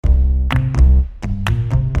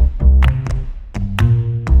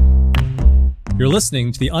You're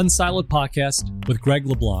listening to the Unsiloed podcast with Greg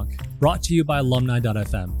LeBlanc, brought to you by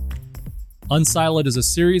alumni.fm. Unsiloed is a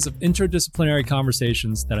series of interdisciplinary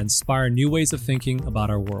conversations that inspire new ways of thinking about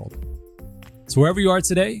our world. So wherever you are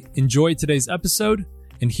today, enjoy today's episode,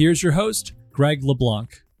 and here's your host, Greg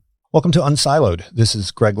LeBlanc. Welcome to Unsiloed. This is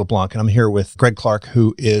Greg LeBlanc, and I'm here with Greg Clark,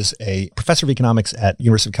 who is a professor of economics at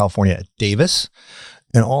University of California at Davis,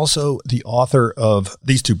 and also the author of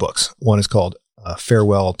these two books. One is called A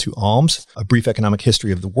Farewell to Alms, A Brief Economic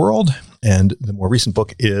History of the World, and the more recent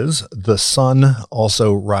book is The Sun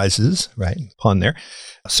Also Rises, right? Pun there.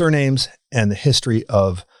 Surnames and the History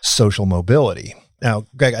of Social Mobility. Now,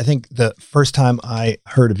 Greg, I think the first time I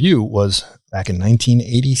heard of you was back in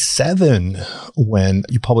 1987 when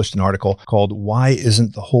you published an article called Why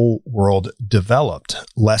Isn't the Whole World Developed?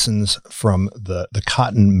 Lessons from the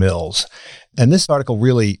Cotton Mills. And this article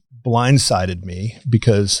really blindsided me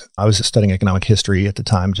because I was studying economic history at the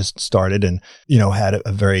time, just started and, had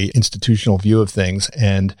a very institutional view of things.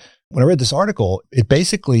 And when I read this article, it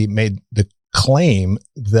basically made the claim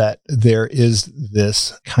that there is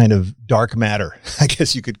this kind of dark matter, I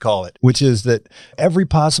guess you could call it, which is that every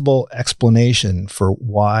possible explanation for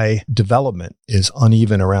why development is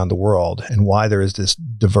uneven around the world and why there is this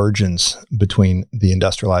divergence between the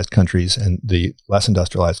industrialized countries and the less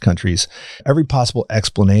industrialized countries, every possible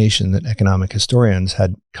explanation that economic historians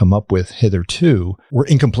had come up with hitherto were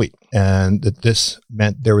incomplete, and that this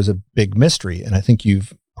meant there was a big mystery. And I think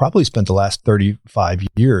you've probably spent the last 35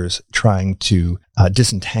 years trying to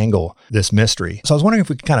disentangle this mystery. So I was wondering if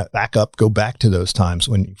we could kind of go back to those times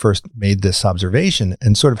when you first made this observation,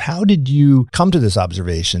 and sort of how did you come to this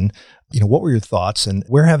observation? What were your thoughts and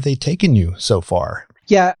where have they taken you so far?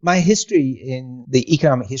 Yeah, my history in the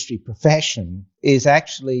economic history profession is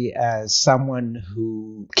actually as someone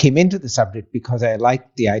who came into the subject because I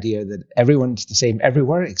liked the idea that everyone's the same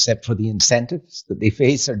everywhere except for the incentives that they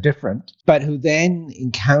face are different, but who then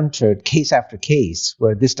encountered case after case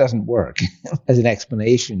where this doesn't work as an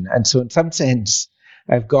explanation. And so in some sense,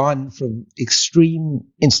 I've gone from extreme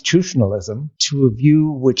institutionalism to a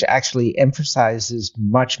view which actually emphasizes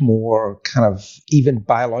much more kind of even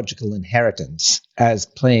biological inheritance as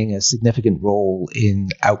playing a significant role in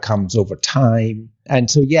outcomes over time. And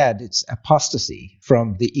so, it's apostasy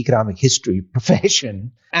from the economic history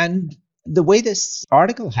profession. And the way this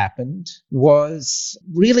article happened was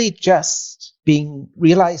really just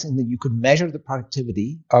realizing that you could measure the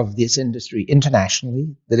productivity of this industry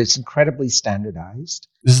internationally, that it's incredibly standardized.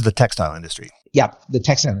 This is the textile industry. Yeah, the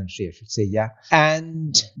textile industry, I should say, yeah.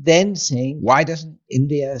 And then saying, why doesn't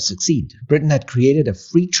India succeed? Britain had created a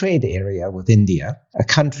free trade area with India, a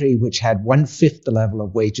country which had 1/5 the level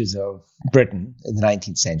of wages of Britain in the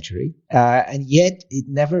 19th century. And yet it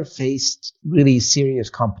never faced really serious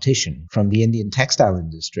competition from the Indian textile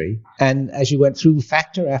industry. And as you went through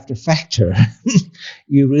factor after factor,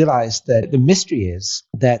 you realized that the mystery is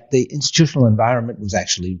that the institutional environment was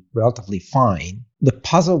actually relatively fine. The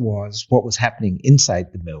puzzle was what was happening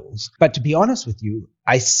inside the mills. But to be honest with you,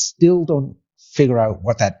 I still don't figure out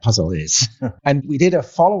what that puzzle is. And we did a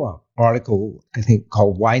follow-up article, I think,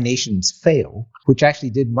 called Why Nations Fail, which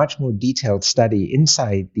actually did much more detailed study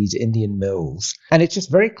inside these Indian mills. And it's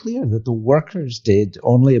just very clear that the workers did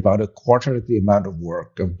only about a quarter of the amount of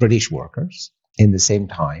work of British workers in the same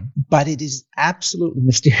time. But it is absolutely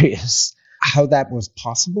mysterious how that was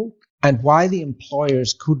possible and why the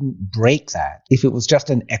employers couldn't break that if it was just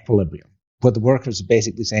an equilibrium, where the workers are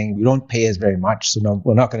basically saying, we don't pay us very much, so no,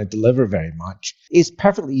 we're not going to deliver very much. It's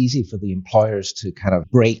perfectly easy for the employers to kind of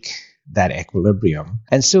break that equilibrium.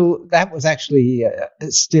 And so that was actually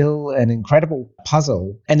still an incredible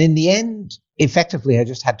puzzle. And in the end, effectively, I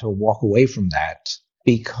just had to walk away from that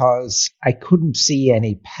because I couldn't see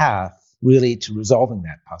any path really to resolving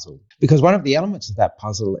that puzzle. Because one of the elements of that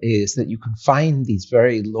puzzle is that you can find these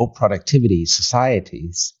very low productivity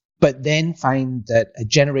societies, but then find that a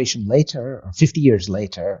generation later or 50 years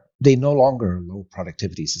later, they no longer are low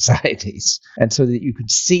productivity societies. And so that you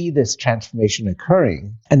could see this transformation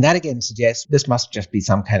occurring. And that again suggests this must just be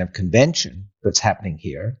some kind of convention that's happening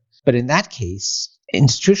here. But in that case,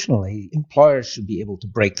 institutionally, employers should be able to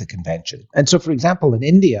break the convention. And so, for example, in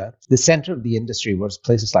India, the center of the industry was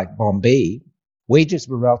places like Bombay. Wages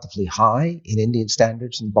were relatively high in Indian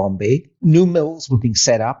standards in Bombay. New mills were being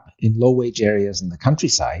set up in low-wage areas in the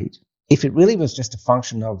countryside. If it really was just a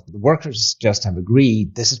function of the workers just have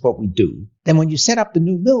agreed, this is what we do, then when you set up the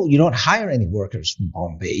new mill, you don't hire any workers from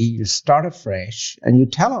Bombay. You start afresh and you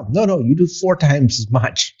tell them, no, you do 4 times as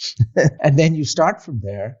much. And then you start from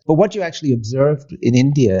there. But what you actually observed in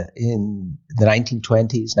India in the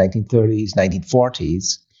 1920s, 1930s,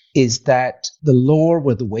 1940s is that the lower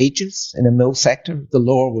were the wages in a mill sector, the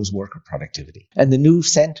lower was worker productivity. And the new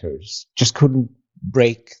centers just couldn't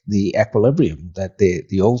break the equilibrium that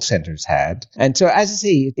the old centers had. And so, as I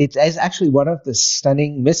say, it is actually one of the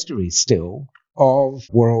stunning mysteries still of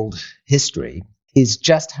world history, is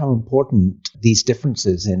just how important these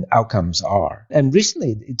differences in outcomes are. And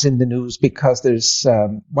recently it's in the news because there's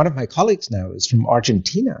one of my colleagues now is from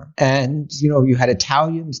Argentina. And, you had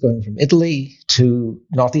Italians going from Italy to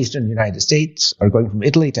northeastern United States or going from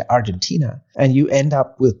Italy to Argentina. And you end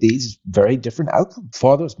up with these very different outcomes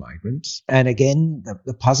for those migrants. And again,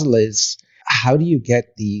 the puzzle is, how do you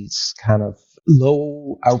get these kind of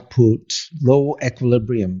low output, low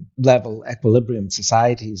equilibrium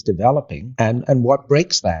societies developing, and what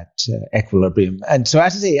breaks that equilibrium? And so,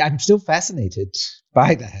 as I say, I'm still fascinated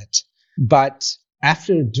by that. But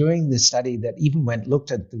after doing this study that even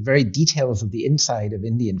looked at the very details of the inside of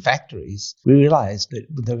Indian factories, we realized that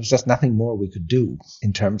there was just nothing more we could do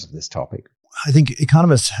in terms of this topic. I think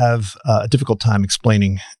economists have a difficult time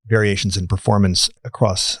explaining variations in performance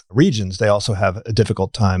across regions. They also have a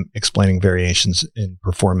difficult time explaining variations in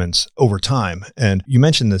performance over time. And you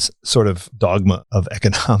mentioned this sort of dogma of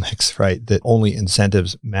economics, right? That only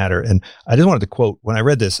incentives matter. And I just wanted to quote, when I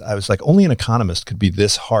read this, I was like, only an economist could be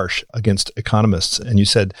this harsh against economists. And you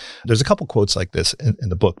said, there's a couple quotes like this in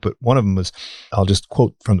the book, but one of them was, I'll just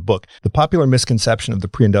quote from the book: "The popular misconception of the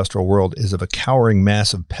pre-industrial world is of a cowering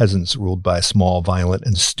mass of peasants ruled by a small, violent,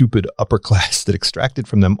 and stupid upper class that extracted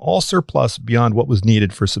from them all surplus beyond what was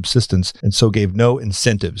needed for subsistence, and so gave no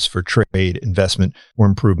incentives for trade, investment, or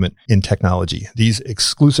improvement in technology. These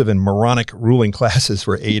exclusive and moronic ruling classes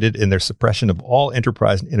were aided in their suppression of all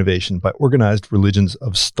enterprise and innovation by organized religions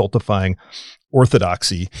of stultifying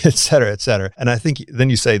orthodoxy, et cetera, et cetera." And I think then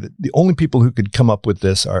you say that the only people who could come up with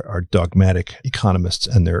this are dogmatic economists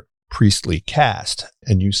and their priestly caste.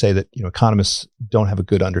 And you say that, economists don't have a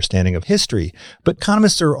good understanding of history, but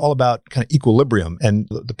economists are all about kind of equilibrium. And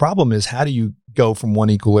the problem is, how do you go from one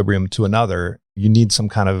equilibrium to another? You need some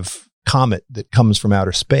kind of comet that comes from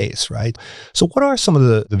outer space, right? So what are some of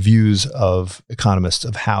the views of economists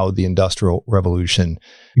of how the Industrial Revolution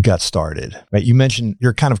got started, right? You mentioned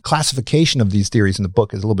your kind of classification of these theories in the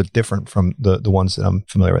book is a little bit different from the ones that I'm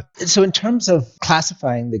familiar with. So in terms of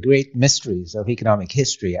classifying the great mysteries of economic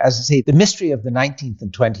history, as I say, the mystery of the 19th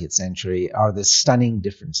and 20th century are the stunning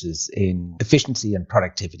differences in efficiency and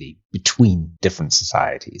productivity between different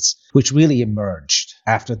societies, which really emerged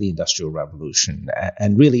after the Industrial Revolution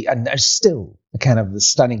and are still a kind of the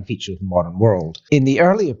stunning feature of the modern world. In the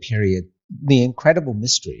earlier period, the incredible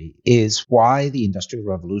mystery is why the Industrial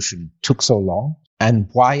Revolution took so long and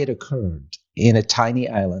why it occurred in a tiny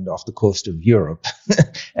island off the coast of Europe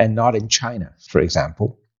and not in China, for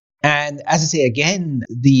example. And as I say, again,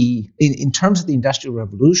 in terms of the Industrial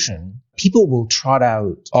Revolution, people will trot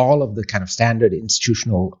out all of the kind of standard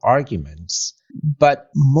institutional arguments, but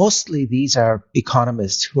mostly these are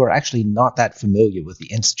economists who are actually not that familiar with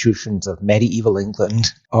the institutions of medieval England,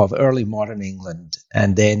 of early modern England,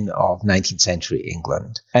 and then of 19th century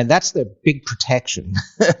England. And that's the big protection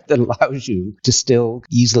that allows you to still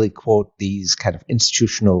easily quote these kind of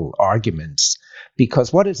institutional arguments.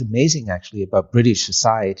 Because what is amazing actually about British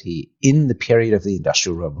society in the period of the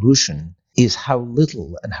Industrial Revolution is how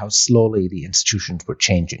little and how slowly the institutions were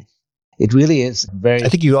changing. It really is very... I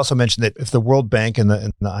think you also mentioned that if the World Bank and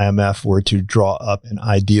the IMF were to draw up an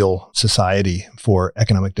ideal society for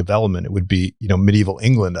economic development, it would be, medieval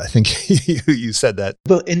England. I think you said that.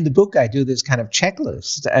 But in the book, I do this kind of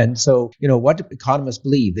checklist. And so, what do economists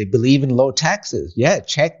believe? They believe in low taxes. Yeah,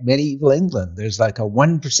 check medieval England. There's like a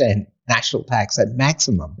 1% national tax at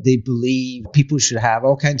maximum. They believe people should have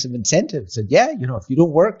all kinds of incentives. And if you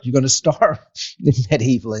don't work, you're going to starve in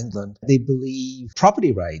medieval England. They believe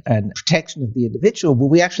property right and protection of the individual. Well,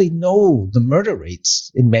 we actually know the murder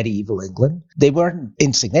rates in medieval England. They weren't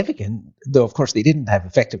insignificant, though, of course, they didn't have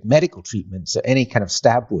effective medical treatment. So any kind of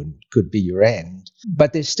stab wound could be your end.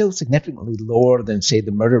 But they're still significantly lower than, say,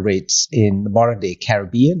 the murder rates in the modern day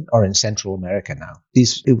Caribbean or in Central America now.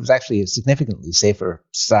 It was actually a significantly safer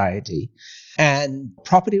society. And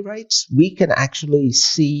property rights, we can actually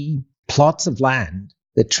see plots of land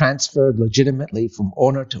that transferred legitimately from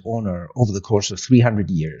owner to owner over the course of 300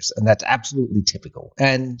 years. And that's absolutely typical.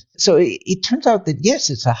 And so it turns out that, yes,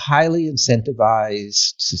 it's a highly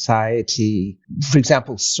incentivized society. For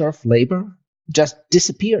example, serf labor just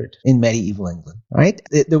disappeared in medieval England, right?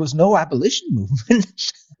 There was no abolition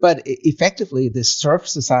movement. But effectively, this serf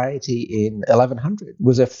society in 1100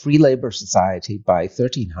 was a free labor society by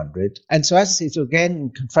 1300. And so, as I say, so again,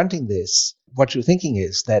 confronting this, what you're thinking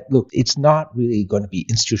is that, look, it's not really going to be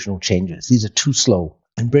institutional changes. These are too slow.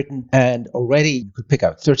 in Britain, and already you could pick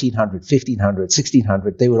out 1300, 1500,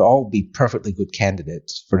 1600. They would all be perfectly good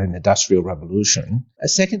candidates for an industrial revolution. A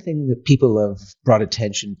second thing that people have brought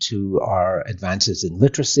attention to are advances in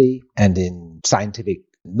literacy and in scientific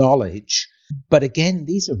knowledge. But again,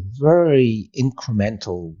 these are very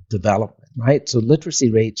incremental development, right? So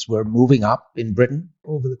literacy rates were moving up in Britain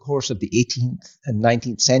over the course of the 18th and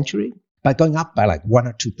 19th century by going up by like 1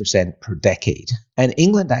 or 2% per decade. And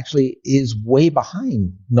England actually is way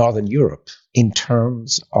behind Northern Europe in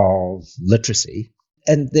terms of literacy.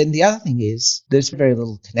 And then the other thing is there's very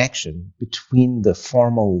little connection between the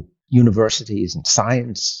formal universities and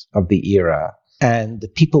science of the era and the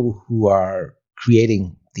people who are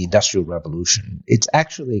creating the Industrial Revolution. It's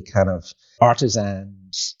actually kind of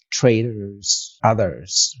artisans, traders,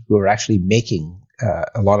 others who are actually making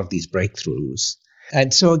a lot of these breakthroughs.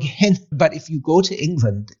 And so again, but if you go to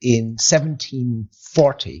England in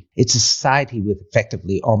 1740, it's a society with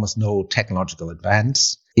effectively almost no technological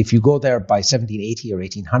advance. If you go there by 1780 or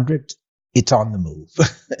 1800, it's on the move.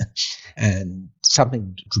 And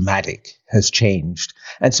something dramatic has changed.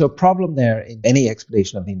 And so a problem there in any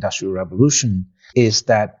explanation of the Industrial Revolution is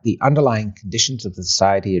that the underlying conditions of the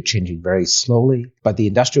society are changing very slowly, but the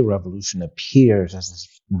Industrial Revolution appears as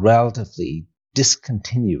this relatively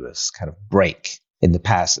discontinuous kind of break in the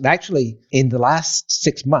past. And actually, in the last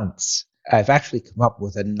 6 months, I've actually come up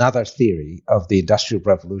with another theory of the Industrial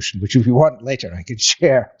Revolution, which if you want later, I can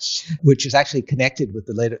share, which is actually connected with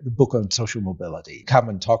the book on social mobility. Come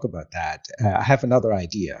and talk about that. I have another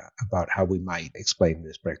idea about how we might explain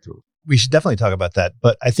this breakthrough. We should definitely talk about that.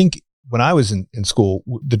 But I think when I was in school,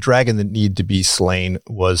 the dragon that needed to be slain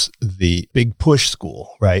was the big push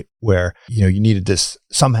school, right? Where, you needed to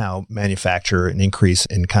somehow manufacture an increase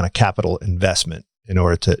in kind of capital investment in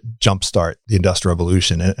order to jumpstart the Industrial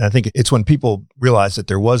Revolution. And I think it's when people realized that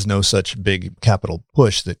there was no such big capital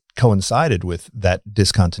push that coincided with that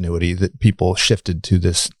discontinuity that people shifted to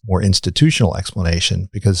this more institutional explanation,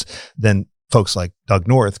 because then folks like Doug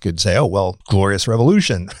North could say, oh, well, Glorious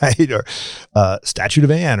Revolution, right? Or Statute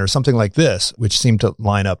of Anne or something like this, which seemed to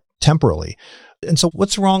line up temporally. And so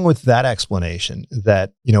what's wrong with that explanation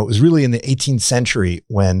that, it was really in the 18th century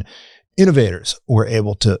when innovators were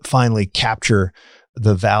able to finally capture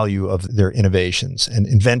the value of their innovations, and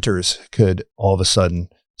inventors could all of a sudden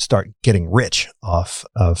start getting rich off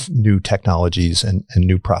of new technologies and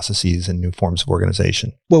new processes and new forms of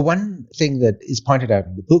organization. Well, one thing that is pointed out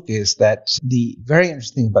in the book is that the very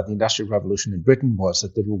interesting thing about the Industrial Revolution in Britain was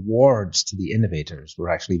that the rewards to the innovators were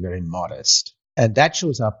actually very modest. And that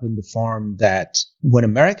shows up in the form that when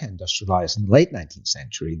America industrialized in the late 19th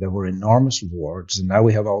century, there were enormous rewards. And now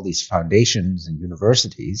we have all these foundations and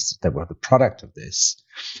universities that were the product of this.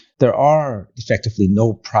 There are effectively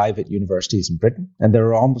no private universities in Britain, and there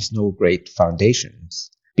are almost no great foundations,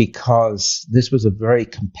 because this was a very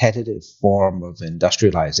competitive form of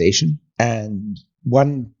industrialization. And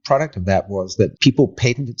one product of that was that people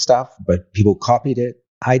patented stuff, but people copied it.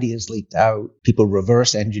 Ideas leaked out, people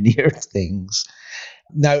reverse engineered things.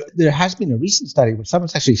 Now, there has been a recent study where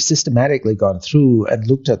someone's actually systematically gone through and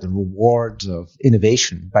looked at the rewards of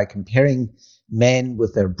innovation by comparing men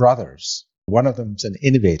with their brothers. One of them's an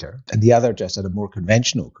innovator and the other just had a more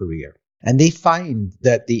conventional career. And they find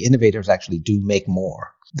that the innovators actually do make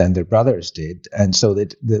more than their brothers did. And so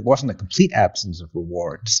that there wasn't a complete absence of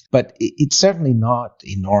rewards, but it's certainly not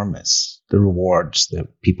enormous, the rewards that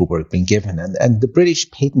people were being given. And the British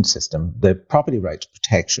patent system, the property rights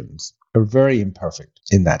protections, are very imperfect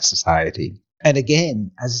in that society. And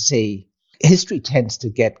again, as I say, history tends to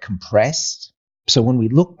get compressed. So when we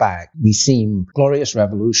look back, we see Glorious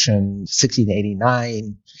Revolution,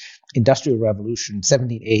 1689, Industrial Revolution,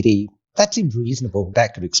 1780. That seems reasonable.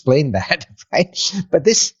 That could explain that, right? But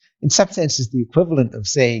this, in some sense, is the equivalent of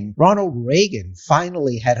saying Ronald Reagan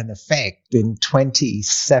finally had an effect in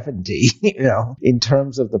 2070, in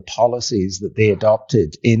terms of the policies that they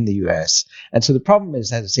adopted in the US. And so the problem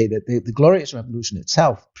is, as I say, that the Glorious Revolution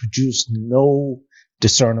itself produced no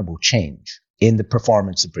discernible change in the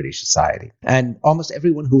performance of British society. And almost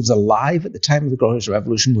everyone who was alive at the time of the Glorious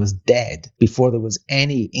Revolution was dead before there was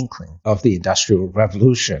any inkling of the Industrial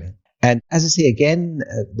Revolution. And as I say again,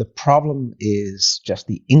 the problem is just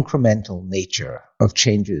the incremental nature of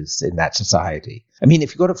changes in that society. I mean,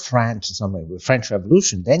 if you go to France or something with the French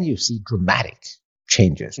Revolution, then you see dramatic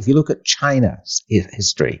changes. If you look at China's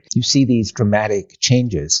history, you see these dramatic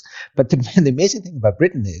changes. But the amazing thing about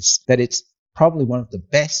Britain is that it's probably one of the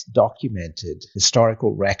best documented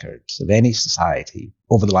historical records of any society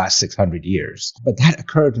over the last 600 years. But that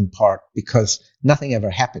occurred in part because nothing ever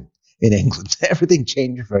happened in England. Everything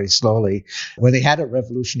changed very slowly. When they had a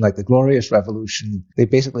revolution like the Glorious Revolution, they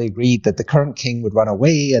basically agreed that the current king would run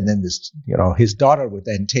away and then his daughter would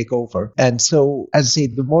then take over. And so, as I say,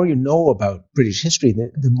 the more you know about British history,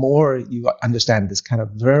 the more you understand this kind of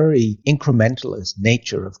very incrementalist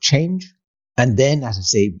nature of change. And then, as I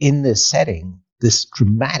say, in this setting, this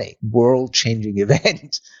dramatic world-changing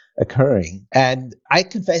event occurring. And I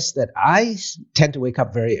confess that I tend to wake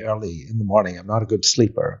up very early in the morning. I'm not a good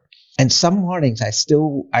sleeper. And some mornings I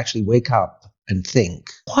still actually wake up and think,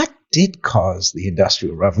 what did cause the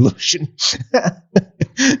Industrial Revolution?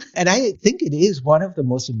 And I think it is one of the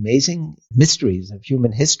most amazing mysteries of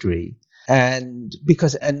human history. And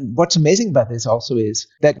what's amazing about this also is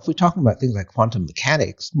that if we're talking about things like quantum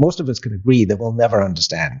mechanics, most of us can agree that we'll never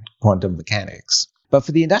understand quantum mechanics. But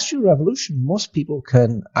for the Industrial Revolution, most people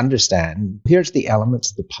can understand, here's the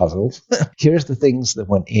elements of the puzzle, here's the things that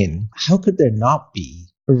went in. How could there not be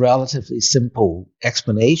a relatively simple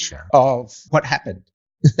explanation of what happened?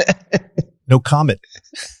 No comet.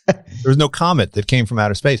 There was no comet that came from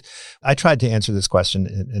outer space. I tried to answer this question,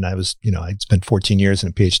 and I spent 14 years in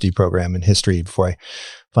a PhD program in history before I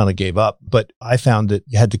finally gave up. But I found that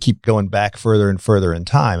you had to keep going back further and further in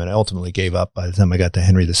time, and I ultimately gave up by the time I got to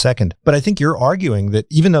Henry II. But I think you're arguing that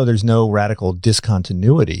even though there's no radical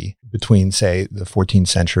discontinuity between, say, the 14th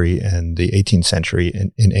century and the 18th century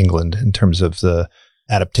in England in terms of the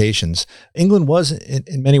adaptations, England was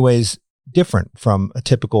in many ways different from a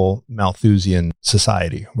typical Malthusian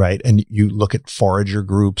society, right? And you look at forager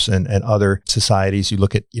groups and other societies, you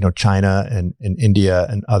look at, China and India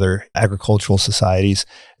and other agricultural societies,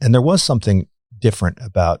 and there was something different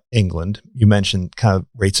about England. You mentioned kind of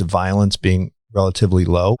rates of violence being relatively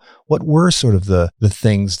low. What were sort of the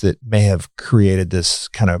things that may have created this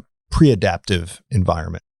kind of pre-adaptive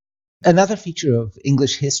environment? Another feature of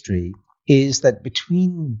English history is that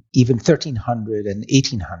between even 1300 and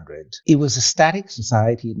 1800, it was a static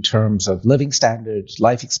society in terms of living standards,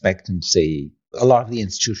 life expectancy. A lot of the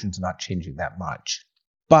institutions are not changing that much.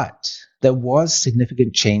 But there was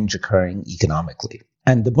significant change occurring economically.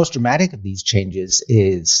 And the most dramatic of these changes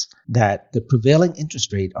is that the prevailing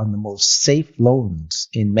interest rate on the most safe loans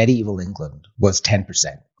in medieval England was 10%,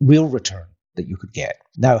 real return that you could get.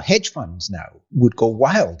 Now, hedge funds now would go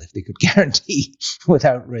wild if they could guarantee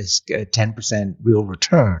without risk a 10% real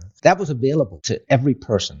return. That was available to every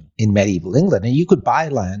person in medieval England. And you could buy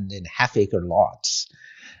land in half-acre lots.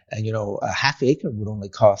 And, a half acre would only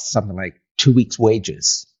cost something like 2 weeks'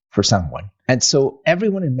 wages for someone. And so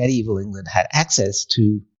everyone in medieval England had access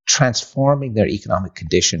to transforming their economic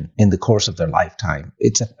condition in the course of their lifetime.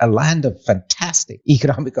 It's a land of fantastic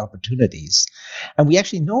economic opportunities. And we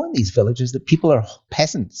actually know in these villages that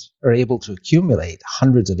peasants are able to accumulate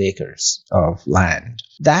hundreds of acres of land.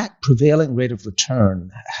 That prevailing rate of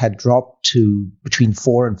return had dropped to between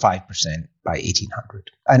 4 and 5% by 1800.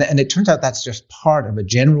 And it turns out that's just part of a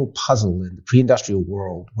general puzzle in the pre-industrial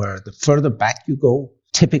world where the further back you go,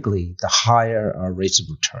 typically, the higher our rates of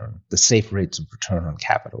return, the safe rates of return on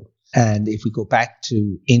capital. And if we go back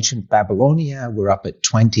to ancient Babylonia, we're up at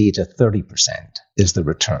 20 to 30% is the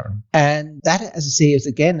return. And that, as I say,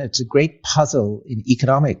 it's a great puzzle in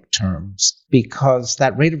economic terms because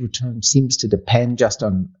that rate of return seems to depend just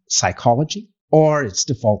on psychology or its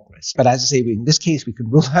default risk. But as I say, in this case, we can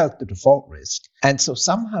rule out the default risk. And so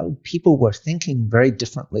somehow people were thinking very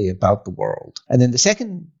differently about the world. And then the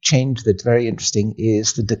second change that's very interesting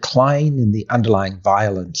is the decline in the underlying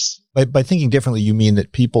violence. By thinking differently, you mean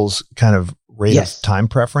that people's kind of rate of time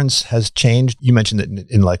preference has changed? You mentioned that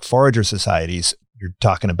in like forager societies, you're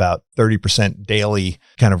talking about 30% daily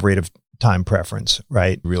kind of rate of time preference,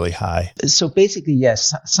 right? Really high. So basically,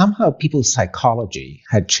 yes, somehow people's psychology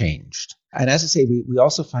had changed. And as I say, we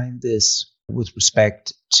also find this with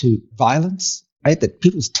respect to violence, right? That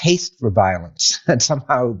people's taste for violence had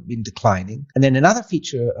somehow been declining. And then another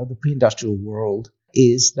feature of the pre-industrial world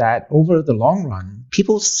is that over the long run,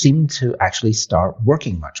 people seem to actually start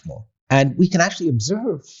working much more. And we can actually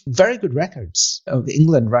observe very good records of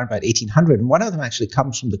England around about 1800. And one of them actually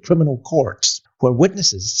comes from the criminal courts, where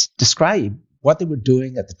witnesses describe what they were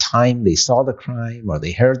doing at the time they saw the crime or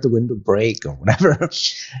they heard the window break or whatever.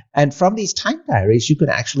 And from these time diaries, you can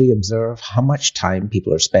actually observe how much time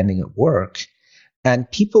people are spending at work. And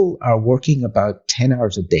people are working about 10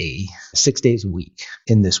 hours a day, 6 days a week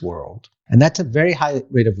in this world. And that's a very high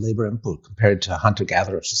rate of labor input compared to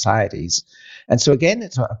hunter-gatherer societies. And so again,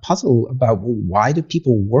 it's a puzzle about why do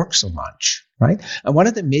people work so much, right? And one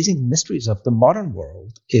of the amazing mysteries of the modern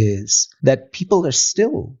world is that people are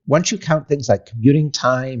still, once you count things like commuting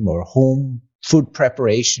time or home food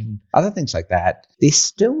preparation, other things like that, they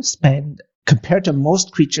still spend compared to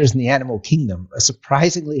most creatures in the animal kingdom, a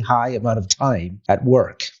surprisingly high amount of time at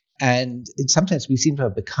work. And sometimes we seem to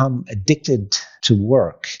have become addicted to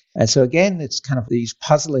work. And so again, it's kind of these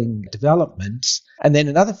puzzling developments. And then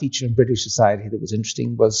another feature in British society that was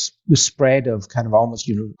interesting was the spread of kind of almost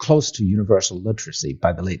close to universal literacy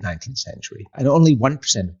by the late 19th century. And only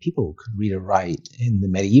 1% of people could read or write in the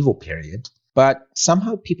medieval period. But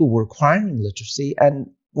somehow people were acquiring literacy. And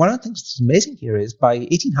one of the things that's amazing here is by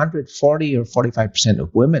 1800, 40 or 45%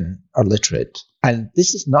 of women are literate. And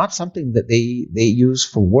this is not something that they use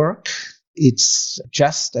for work. It's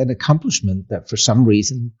just an accomplishment that for some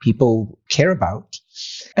reason people care about.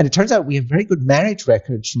 And it turns out we have very good marriage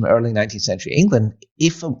records from early 19th century England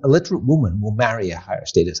if a literate woman will marry a higher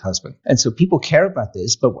status husband. And so people care about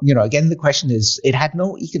this. But, again, the question is, it had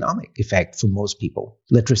no economic effect for most people,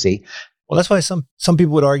 literacy. Well, that's why some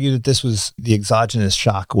people would argue that this was the exogenous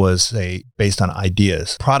shock was based on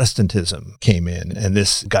ideas. Protestantism came in, and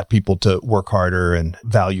this got people to work harder and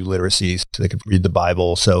value literacy so they could read the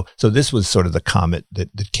Bible. So this was sort of the comet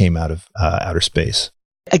that came out of outer space.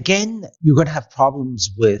 Again, you're going to have problems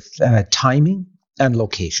with timing and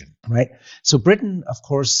location, right? So Britain, of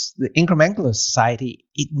course, the incrementalist society,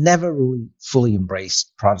 it never really fully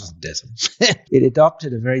embraced Protestantism. It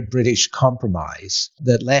adopted a very British compromise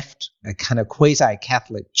that left a kind of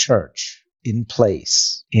quasi-Catholic church in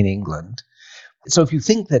place in England. So if you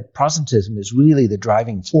think that Protestantism is really the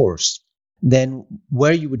driving force, then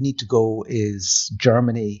where you would need to go is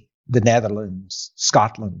Germany, the Netherlands,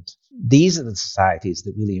 Scotland. These are the societies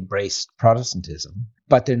that really embraced Protestantism,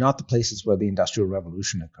 but they're not the places where the Industrial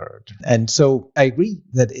Revolution occurred. And so I agree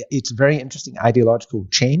that it's a very interesting ideological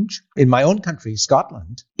change. In my own country,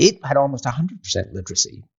 Scotland, it had almost 100%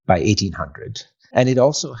 literacy by 1800. And it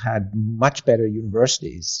also had much better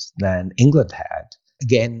universities than England had,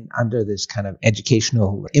 again, under this kind of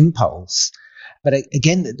educational impulse. But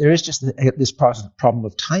again, there is just this problem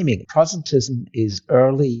of timing. Protestantism is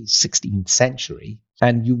early 16th century,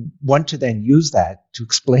 and you want to then use that to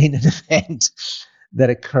explain an event that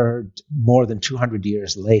occurred more than 200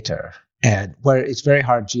 years later, and where it's very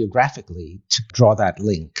hard geographically to draw that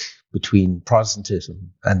link between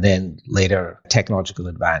Protestantism and then later technological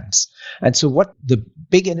advance. And so what the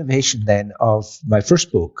big innovation then of my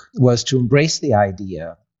first book was to embrace the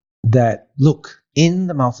idea that, look, in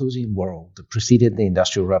the Malthusian world that preceded the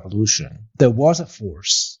Industrial Revolution, there was a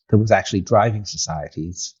force that was actually driving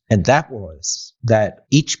societies, and that was that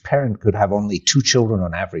each parent could have only 2 children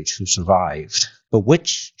on average who survived. But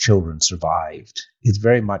which children survived is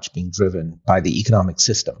very much being driven by the economic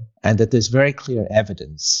system, and that there's very clear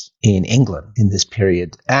evidence in England in this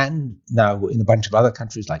period, and now in a bunch of other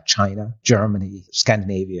countries like China, Germany,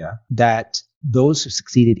 Scandinavia, that those who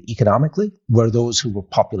succeeded economically were those who were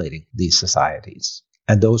populating these societies.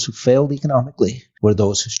 And those who failed economically were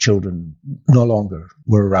those whose children no longer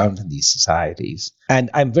were around in these societies.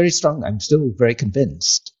 And I'm still very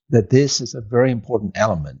convinced that this is a very important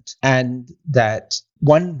element. And that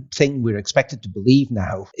one thing we're expected to believe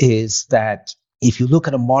now is that if you look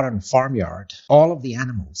at a modern farmyard, all of the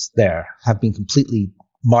animals there have been completely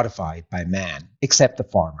modified by man, except the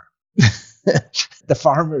farmer. The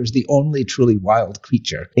farmer is the only truly wild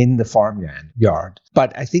creature in the farmyard.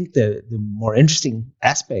 But I think the more interesting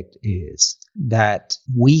aspect is that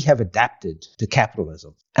we have adapted to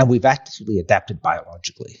capitalism, and we've actually adapted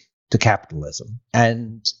biologically to capitalism.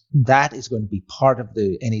 And that is going to be part of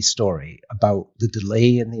any story about the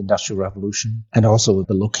delay in the Industrial Revolution and also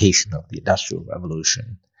the location of the Industrial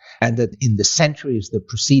Revolution. And that in the centuries that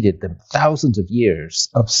preceded them, thousands of years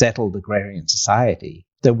of settled agrarian society,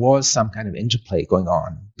 there was some kind of interplay going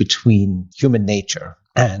on between human nature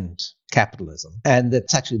and capitalism. And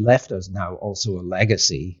that's actually left us now also a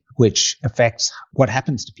legacy which affects what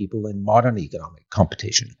happens to people in modern economic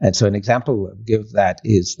competition. And so an example I'll give that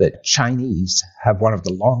is that Chinese have one of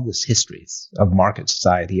the longest histories of market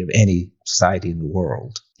society of any society in the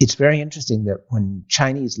world. It's very interesting that when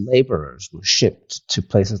Chinese laborers were shipped to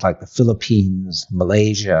places like the Philippines,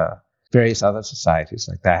 Malaysia, various other societies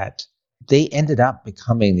like that, they ended up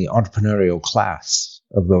becoming the entrepreneurial class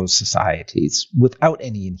of those societies without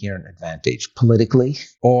any inherent advantage politically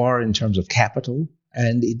or in terms of capital.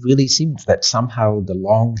 And it really seems that somehow the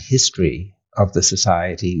long history of the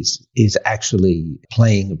societies is actually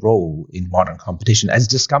playing a role in modern competition, as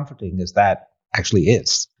discomforting as that actually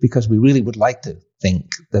is, because we really would like to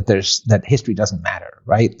think that history doesn't matter,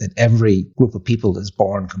 right? That every group of people is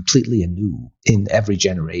born completely anew in every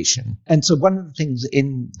generation. And so one of the things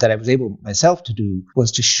that I was able myself to do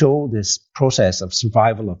was to show this process of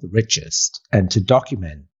survival of the richest and to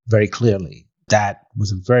document very clearly that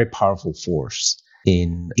was a very powerful force.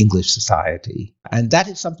 in English society. And that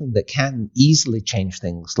is something that can easily change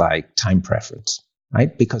things like time preference,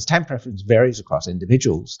 right? Because time preference varies across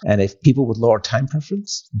individuals. And if people with lower time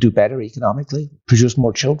preference do better economically, produce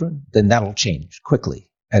more children, then that'll change quickly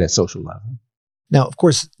at a social level. Now, of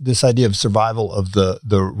course, this idea of survival of the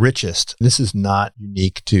richest, this is not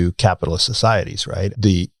unique to capitalist societies, right?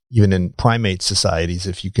 Even in primate societies,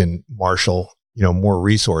 if you can marshal more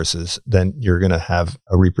resources, then you're going to have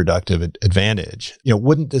a reproductive advantage.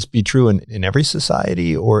 Wouldn't this be true in every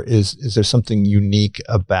society, or is there something unique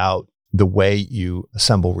about the way you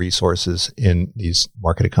assemble resources in these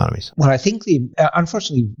market economies? Well, I think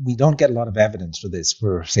unfortunately, we don't get a lot of evidence for this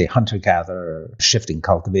for, say, hunter-gatherer, shifting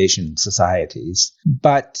cultivation societies.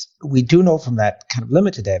 But we do know from that kind of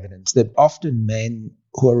limited evidence that often men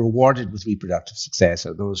who are rewarded with reproductive success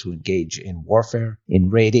are those who engage in warfare, in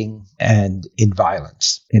raiding, and in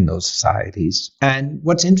violence in those societies. And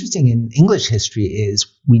what's interesting in English history is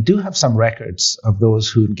we do have some records of those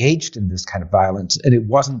who engaged in this kind of violence, and it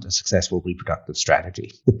wasn't a successful reproductive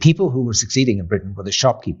strategy. The people who were succeeding in Britain were the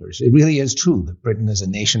shopkeepers. It really is true that Britain is a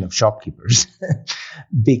nation of shopkeepers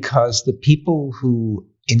because the people who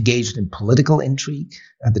engaged in political intrigue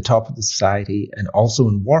at the top of the society and also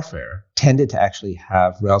in warfare tended to actually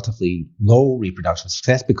have relatively low reproductive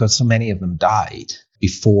success because so many of them died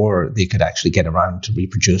before they could actually get around to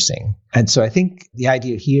reproducing. And so I think the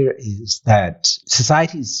idea here is that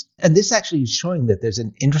societies, and this actually is showing that there's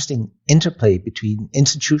an interesting interplay between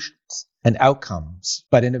institutions and outcomes,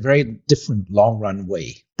 but in a very different long-run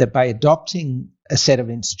way, that by adopting a set of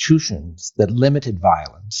institutions that limited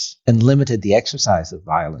violence and limited the exercise of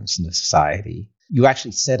violence in the society, you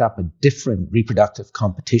actually set up a different reproductive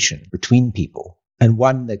competition between people, and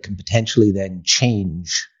one that can potentially then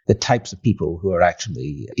change the types of people who are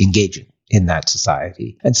actually engaging in that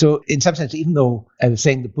society. And so in some sense, even though I was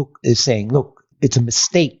saying the book is saying, look, it's a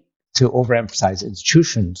mistake to overemphasize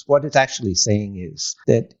institutions, what it's actually saying is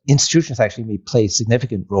that institutions actually may play a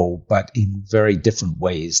significant role, but in very different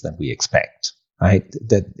ways than we expect. Right?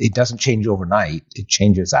 That it doesn't change overnight. It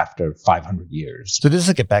changes after 500 years. So does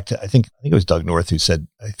it get back to, I think it was Doug North who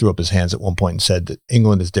threw up his hands at one point and said that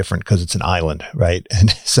England is different because it's an island, right? And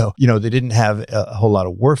so, they didn't have a whole lot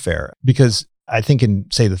of warfare because I think in,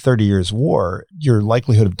 say, the 30 Years' War, your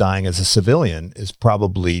likelihood of dying as a civilian is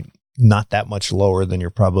probably not that much lower than your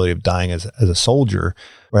probability of dying as a soldier.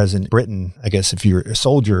 Whereas in Britain, I guess if you're a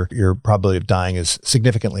soldier, your probability of dying is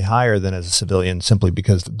significantly higher than as a civilian simply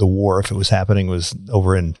because the war, if it was happening, was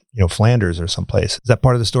over in, Flanders or someplace. Is that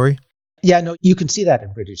part of the story? Yeah, no, you can see that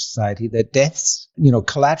in British society, that deaths,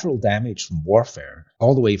 collateral damage from warfare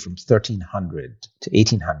all the way from 1300 to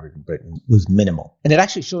 1800 in Britain was minimal. And it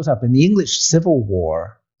actually shows up in the English Civil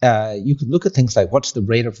War. You could look at things like what's the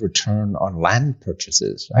rate of return on land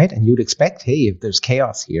purchases, right? And you'd expect, hey, if there's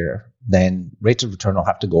chaos here, then rates of return will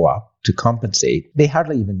have to go up to compensate. They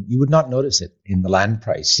hardly even, you would not notice it in the land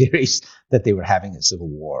price series that they were having a civil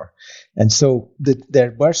war. And so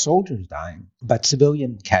there were soldiers dying, but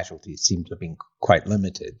civilian casualties seem to have been quite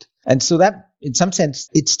limited. And so that, in some sense,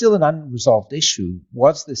 it's still an unresolved issue.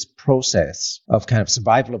 Was this process of kind of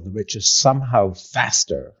survival of the richest somehow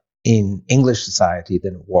faster in English society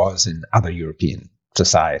than it was in other European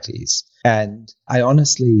societies? And I don't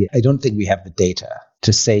think we have the data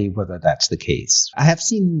to say whether that's the case. I have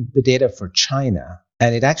seen the data for China,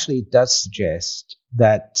 and it actually does suggest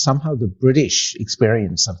that somehow the British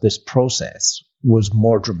experience of this process was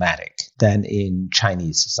more dramatic than in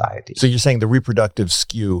Chinese society. So you're saying the reproductive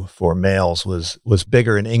skew for males was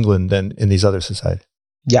bigger in England than in these other societies?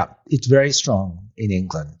 Yeah, it's very strong in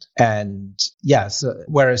England. And so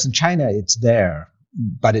whereas in China, it's there,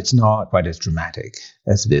 but it's not quite as dramatic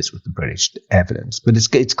as it is with the British evidence. But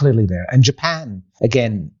it's clearly there. And Japan,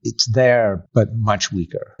 again, it's there, but much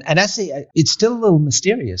weaker. And I say it's still a little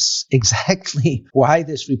mysterious exactly why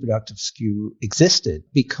this reproductive skew existed,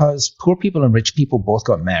 because poor people and rich people both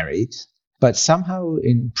got married, but somehow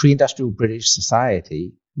in pre-industrial British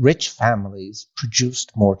society, rich families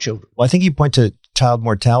produced more children. Well, I think you point to child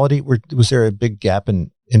mortality. Was there a big gap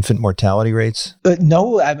in infant mortality rates?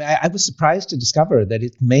 No, I was surprised to discover that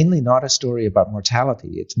it's mainly not a story about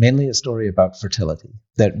mortality. It's mainly a story about fertility,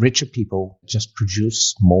 that richer people just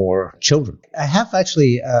produce more children. I have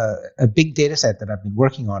actually a big data set that I've been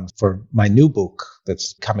working on for my new book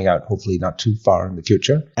that's coming out hopefully not too far in the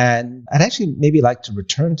future. And I'd actually maybe like to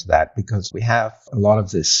return to that because we have a lot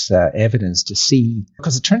of this evidence to see.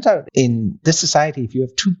 Because it turns out in this society, if you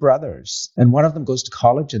have two brothers and one of them goes to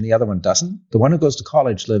college and the other one doesn't, the one who goes to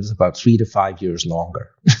college lives about 3 to 5 years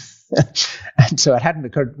longer. And so it hadn't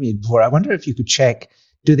occurred to me before. I wonder if you could check,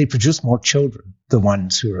 do they produce more children, the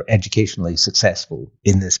ones who are educationally successful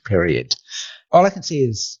in this period? All I can say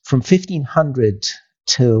is from 1500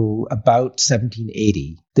 till about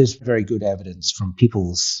 1780, there's very good evidence from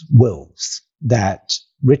people's wills that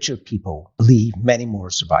richer people leave many more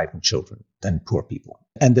surviving children than poor people,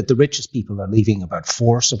 and that the richest people are leaving about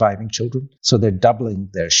 4 surviving children. So they're doubling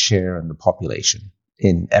their share in the population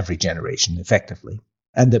in every generation, effectively.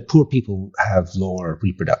 And that poor people have lower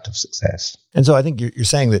reproductive success. And so I think you're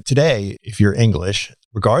saying that today, if you're English,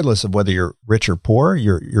 regardless of whether you're rich or poor,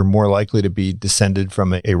 you're more likely to be descended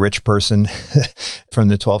from a rich person from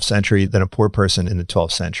the 12th century than a poor person in the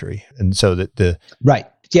 12th century. And so that Right.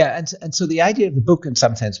 Yeah. And so the idea of the book in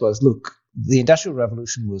some sense was, look, the Industrial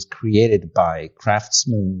Revolution was created by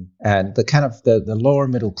craftsmen and the kind of the lower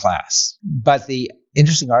middle class. But the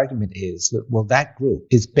interesting argument is that, well, that group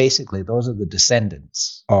is basically, those are the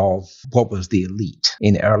descendants of what was the elite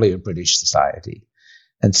in earlier British society.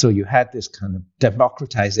 And so you had this kind of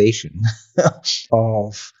democratization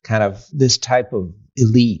of kind of this type of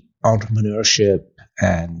elite entrepreneurship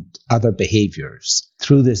and other behaviors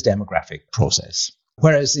through this demographic process.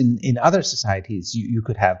 Whereas in other societies, you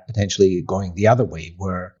could have potentially going the other way,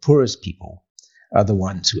 where poorest people are the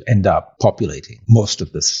ones who end up populating most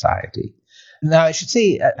of the society. Now, I should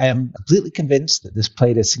say, I am completely convinced that this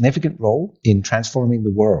played a significant role in transforming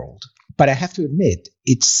the world. But I have to admit,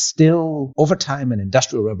 it's still, over time, an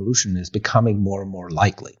industrial revolution is becoming more and more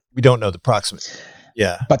likely. we don't know the proximate.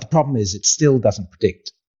 Yeah. But the problem is it still doesn't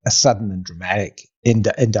predict a sudden and dramatic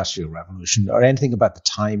industrial revolution or anything about the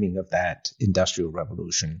timing of that industrial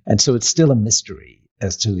revolution. And so it's still a mystery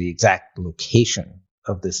as to the exact location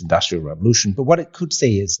of this industrial revolution. But what it could say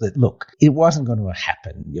is that, look, it wasn't going to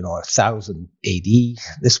happen, 1000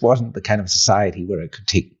 AD. This wasn't the kind of society where it could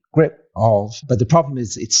take grip of. But the problem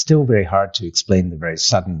is it's still very hard to explain the very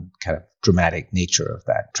sudden kind of dramatic nature of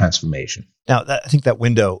that transformation. Now, I think that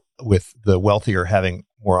window with the wealthier having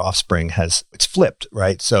more offspring it's flipped,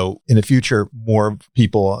 right? So in the future, more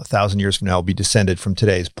people 1,000 years from now will be descended from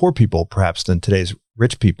today's poor people, perhaps, than today's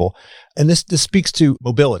rich people. And this speaks to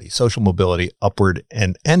mobility, social mobility, upward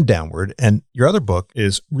and downward. And your other book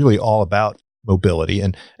is really all about mobility.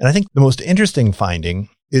 And I think the most interesting finding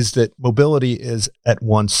is that mobility is at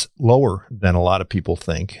once lower than a lot of people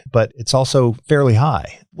think, but it's also fairly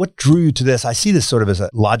high. What drew you to this? I see this sort of as a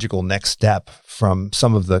logical next step from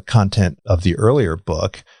some of the content of the earlier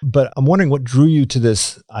book, but I'm wondering what drew you to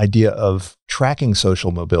this idea of tracking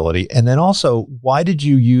social mobility? And then also, why did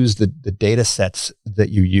you use the data sets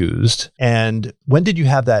that you used? And when did you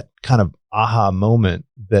have that kind of aha moment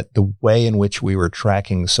that the way in which we were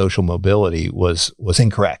tracking social mobility was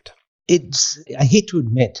incorrect? I hate to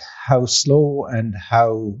admit how slow and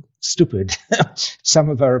how stupid some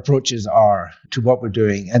of our approaches are to what we're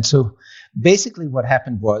doing. And so basically what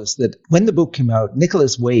happened was that when the book came out,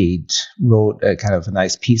 Nicholas Wade wrote a kind of a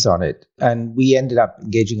nice piece on it. And we ended up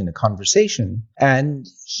engaging in a conversation. And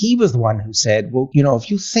he was the one who said, well,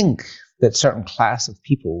 if you think that certain class of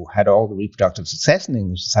people had all the reproductive success in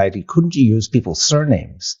English society, couldn't you use people's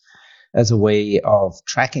surnames as a way of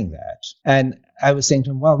tracking that? And I was saying to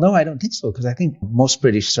him, well, no, I don't think so, because I think most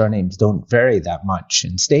British surnames don't vary that much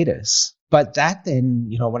in status. But that then,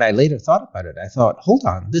 when I later thought about it, I thought, hold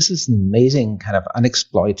on, this is an amazing kind of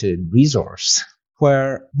unexploited resource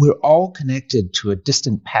where we're all connected to a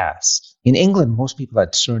distant past. In England, most people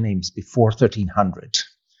had surnames before 1300.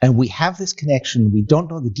 And we have this connection. We don't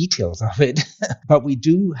know the details of it, but we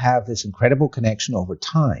do have this incredible connection over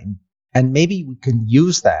time. And maybe we can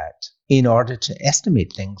use that in order to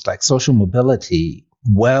estimate things like social mobility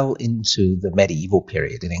well into the medieval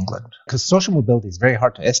period in England. Because social mobility is very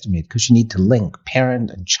hard to estimate because you need to link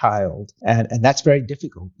parent and child. And that's very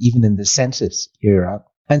difficult, even in the census era.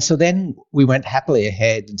 And so then we went happily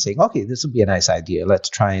ahead and saying, okay, this would be a nice idea. Let's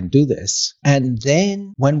try and do this. And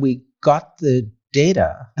then when we got the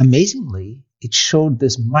data, amazingly, it showed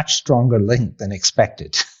this much stronger link than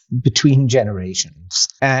expected between generations.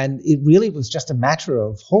 And it really was just a matter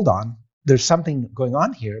of, hold on, there's something going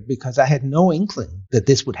on here, because I had no inkling that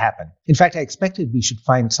this would happen. In fact, I expected we should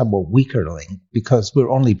find somewhat weaker link because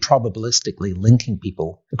we're only probabilistically linking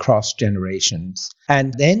people across generations.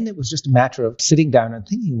 And then it was just a matter of sitting down and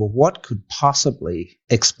thinking, well, what could possibly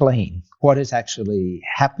explain what is actually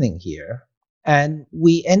happening here? And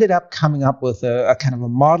we ended up coming up with a kind of a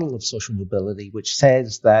model of social mobility, which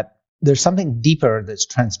says that there's something deeper that's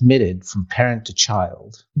transmitted from parent to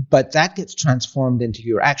child, but that gets transformed into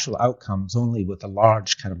your actual outcomes only with a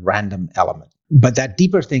large kind of random element. But that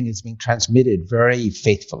deeper thing is being transmitted very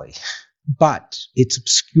faithfully, but it's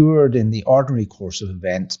obscured in the ordinary course of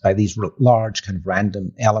events by these large kind of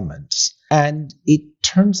random elements. And it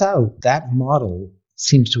turns out that model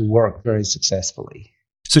seems to work very successfully.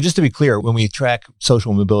 So just to be clear, when we track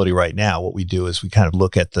social mobility right now, what we do is we kind of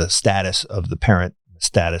look at the status of the parent,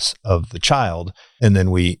 status of the child, and then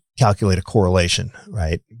we calculate a correlation,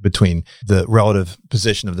 right, between the relative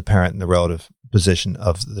position of the parent and the relative position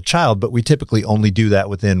of the child. But we typically only do that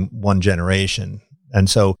within one generation. And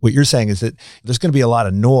so what you're saying is that there's going to be a lot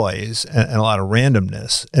of noise and a lot of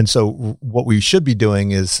randomness. And so what we should be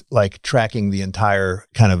doing is like tracking the entire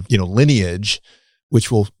kind of, lineage, which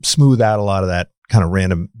will smooth out a lot of that kind of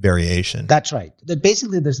random variation. That's right. That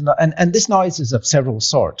basically there's no, and this noise is of several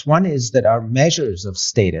sorts. One is that our measures of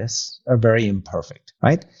status are very imperfect,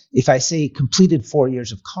 right? If I say completed 4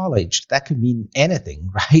 years of college, that could mean anything,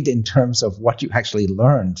 right? In terms of what you actually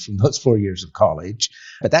learned from those 4 years of college.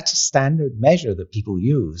 But that's a standard measure that people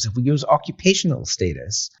use. If we use occupational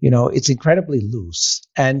status, it's incredibly loose.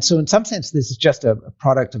 And so in some sense, this is just a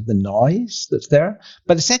product of the noise that's there.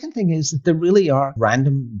 But the second thing is that there really are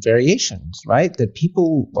random variations, right? That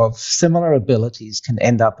people of similar abilities can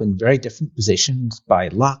end up in very different positions by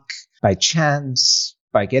luck, by chance,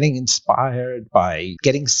 by getting inspired, by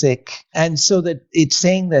getting sick. And so that it's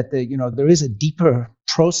saying that there is a deeper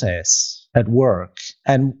process at work.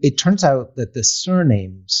 And it turns out that the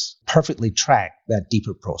surnames perfectly track that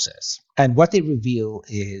deeper process. And what they reveal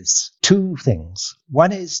is two things.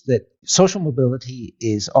 One is that social mobility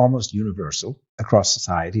is almost universal across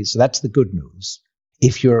society. So that's the good news.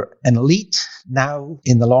 If you're an elite now,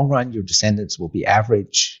 in the long run, your descendants will be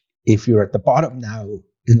average. If you're at the bottom now,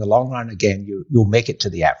 in the long run, again, you'll make it to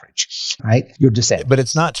the average, right? Your descendants. But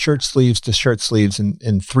it's not shirt sleeves to shirt sleeves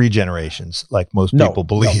in 3 generations, like most people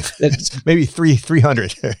believe. No. It's maybe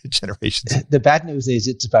 300 generations. The bad news is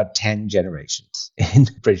it's about 10 generations in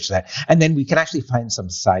British society. And then we can actually find some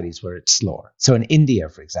societies where it's slower. So in India,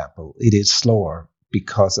 for example, it is slower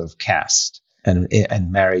because of caste.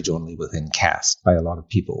 And marriage only within caste by a lot of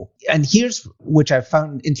people. And here's which I've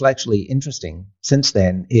found intellectually interesting since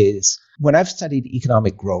then is when I've studied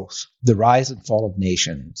economic growth, the rise and fall of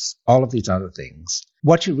nations, all of these other things,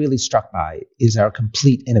 what you're really struck by is our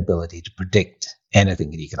complete inability to predict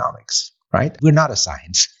anything in economics, right? We're not a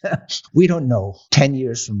science. We don't know 10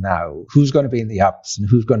 years from now who's going to be in the ups and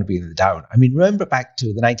who's going to be in the down. I mean, remember back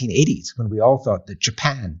to the 1980s when we all thought that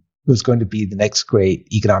Japan was going to be the next great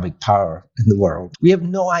economic power in the world. We have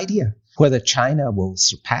no idea whether China will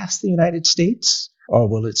surpass the United States or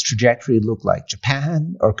will its trajectory look like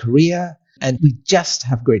Japan or Korea. And we just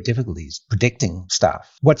have great difficulties predicting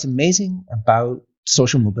stuff. What's amazing about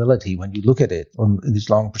social mobility when you look at it from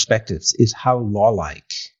these long perspectives is how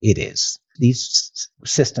law-like it is. These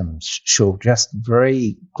systems show just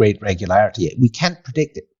very great regularity. We can't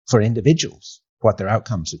predict it for individuals, what their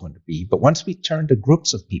outcomes are going to be. But once we turn to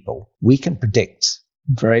groups of people, we can predict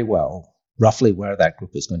very well roughly where that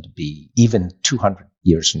group is going to be, even 200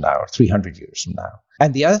 years from now or 300 years from now.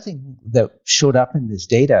 And the other thing that showed up in this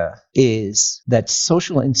data is that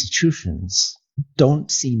social institutions don't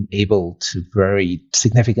seem able to very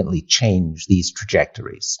significantly change these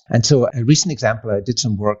trajectories. And so a recent example, I did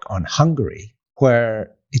some work on Hungary,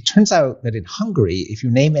 where it turns out that in Hungary, if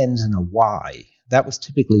your name ends in a Y, that was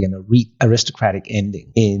typically an aristocratic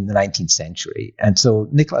ending in the 19th century. And so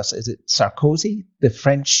Nicolas, is it Sarkozy, the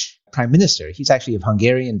French prime minister, he's actually of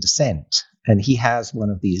Hungarian descent, and he has one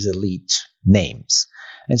of these elite names.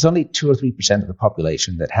 And it's only 2 or 3% of the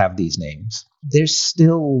population that have these names. They're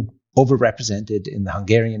still overrepresented in the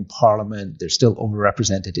Hungarian parliament. They're still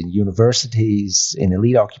overrepresented in universities, in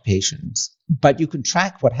elite occupations. But you can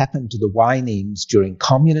track what happened to the Y names during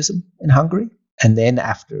communism in Hungary. And then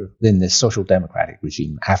the social democratic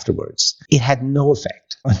regime afterwards, it had no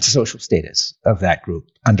effect on the social status of that group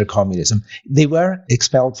under communism. They were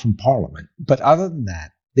expelled from parliament. But other than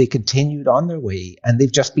that, they continued on their way, and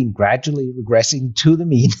they've just been gradually regressing to the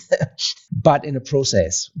mean, but in a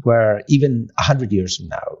process where even 100 years from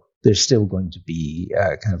now, there's still going to be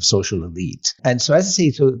a kind of social elite. And so as I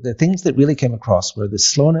say, so the things that really came across were the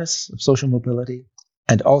slowness of social mobility,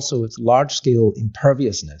 and also its large-scale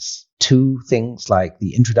imperviousness to things like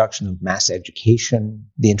the introduction of mass education,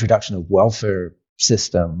 the introduction of welfare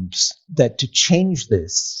systems, that to change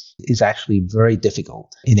this is actually very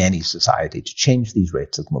difficult in any society, to change these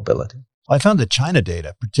rates of mobility. I found the China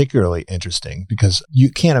data particularly interesting because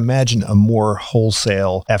you can't imagine a more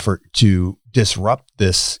wholesale effort to disrupt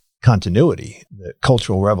this continuity, the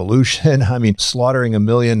Cultural Revolution. I mean, slaughtering 1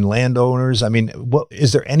 million landowners. I mean,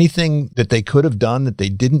 is there anything that they could have done that they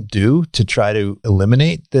didn't do to try to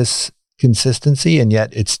eliminate this consistency? And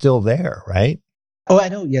yet it's still there, right? Oh, I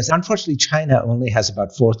know, yes. Unfortunately, China only has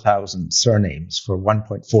about 4,000 surnames for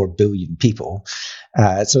 1.4 billion people.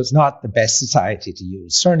 So it's not the best society to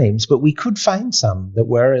use surnames, but we could find some that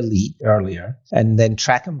were elite earlier and then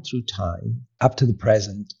track them through time up to the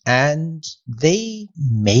present. And they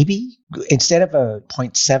maybe, instead of a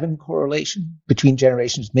 0.7 correlation between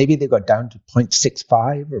generations, maybe they got down to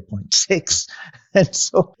 0.65 or 0.6. And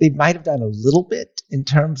so they might have done a little bit in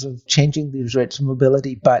terms of changing these rates of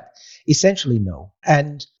mobility, but essentially no.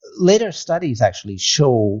 And later studies actually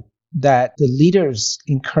show that the leaders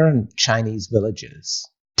in current Chinese villages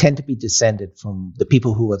tend to be descended from the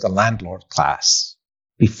people who were the landlord class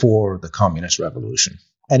before the communist revolution.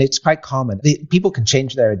 And it's quite common. People can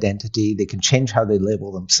change their identity. They can change how they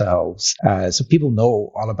label themselves. So people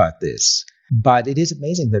know all about this. But it is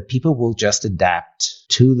amazing that people will just adapt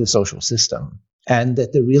to the social system, and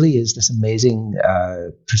that there really is this amazing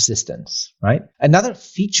persistence, right? Another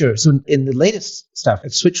feature, so in the latest stuff,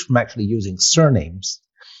 I've switched from actually using surnames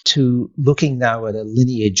to looking now at a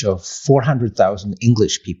lineage of 400,000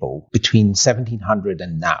 English people between 1700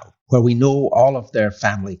 and now, where we know all of their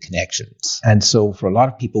family connections. And so for a lot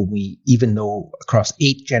of people, we even know across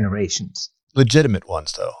 8 generations. Legitimate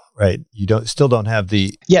ones, though, right? You still don't have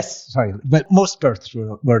the... Yes, sorry, but most births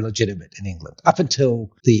were legitimate in England, up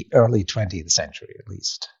until the early 20th century, at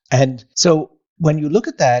least. And so when you look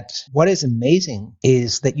at that, what is amazing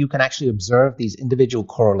is that you can actually observe these individual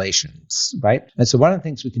correlations, right? And so one of the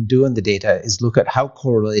things we can do in the data is look at how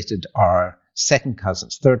correlated are second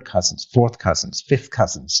cousins, third cousins, fourth cousins, fifth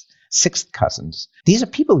cousins, sixth cousins. These are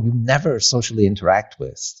people you never socially interact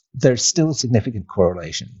with. There's still significant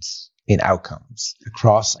correlations in outcomes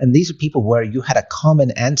across. And these are people where you had a common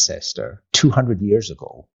ancestor 200 years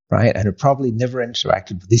ago, right? And have probably never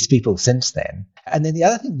interacted with these people since then. And then the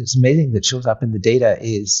other thing that's amazing that shows up in the data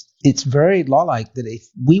is it's very law-like that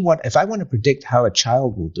if I want to predict how a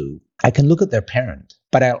child will do, I can look at their parent,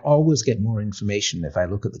 but I'll always get more information if I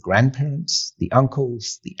look at the grandparents, the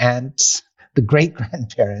uncles, the aunts, the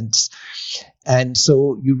great-grandparents. And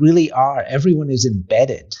so you really are, everyone is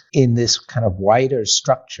embedded in this kind of wider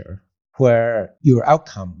structure where your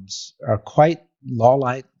outcomes are quite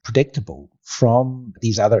law-like, predictable from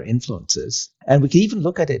these other influences. And we can even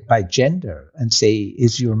look at it by gender and say,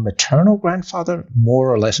 is your maternal grandfather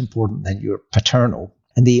more or less important than your paternal?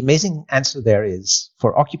 And the amazing answer there is,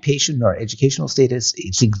 for occupation or educational status,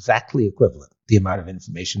 it's exactly equivalent, the amount of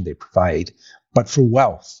information they provide. But for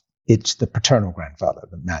wealth, it's the paternal grandfather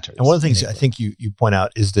that matters. And one of the things I think you point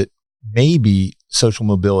out is that maybe social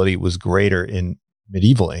mobility was greater in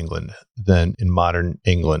medieval England than in modern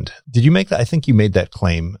England. Did you make that? I think you made that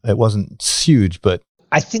claim. It wasn't huge, but...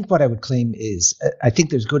 I think what I would claim is, I think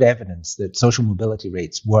there's good evidence that social mobility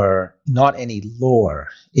rates were not any lower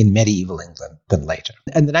in medieval England than later.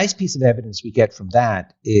 And the nice piece of evidence we get from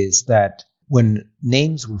that is that when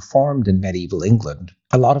names were formed in medieval England,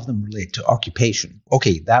 a lot of them relate to occupation.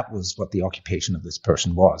 Okay, that was what the occupation of this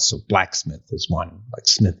person was. So blacksmith is one, like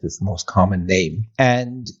Smith is the most common name.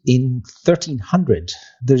 And in 1300,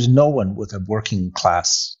 there's no one with a working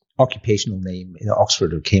class occupational name in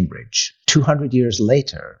Oxford or Cambridge. 200 years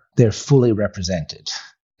later, they're fully represented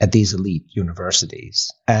at these elite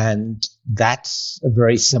universities. And that's a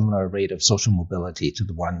very similar rate of social mobility to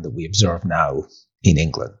the one that we observe now in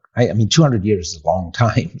England. Right? I mean, 200 years is a long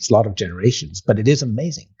time. It's a lot of generations, but it is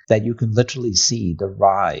amazing that you can literally see the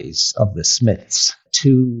rise of the Smiths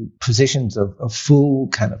to positions of full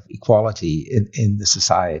kind of equality in the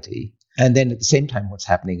society. And then at the same time, what's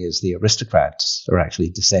happening is the aristocrats are actually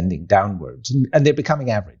descending downwards, and they're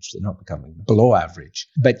becoming average. They're not becoming below average.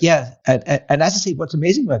 But yeah, and as I say, what's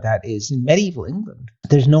amazing about that is in medieval England,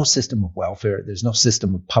 there's no system of welfare. There's no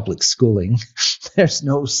system of public schooling. There's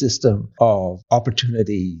no system of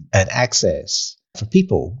opportunity and access for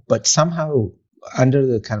people. But somehow, under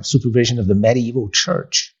the kind of supervision of the medieval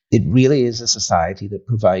church, it really is a society that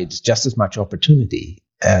provides just as much opportunity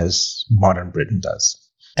as modern Britain does.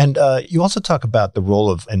 And you also talk about the role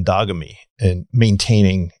of endogamy in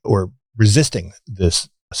maintaining or resisting this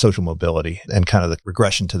social mobility and kind of the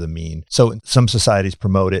regression to the mean. So some societies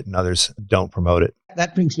promote it and others don't promote it.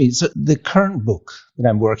 That brings me, so the current book that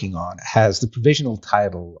I'm working on has the provisional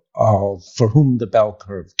title of For Whom the Bell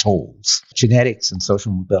Curve Tolls, Genetics and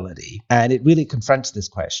Social Mobility. And it really confronts this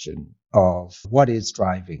question of what is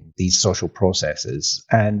driving these social processes.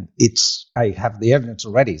 And I have the evidence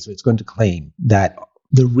already, so it's going to claim that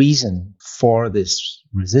the reason for this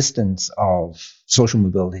resistance of social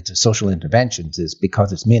mobility to social interventions is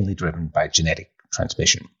because it's mainly driven by genetic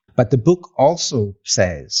transmission. But the book also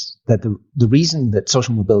says that the reason that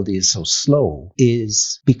social mobility is so slow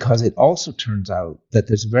is because it also turns out that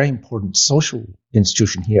there's a very important social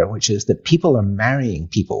institution here, which is that people are marrying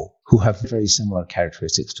people who have very similar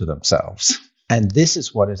characteristics to themselves. And this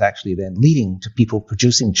is what is actually then leading to people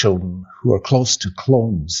producing children who are close to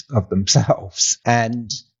clones of themselves. And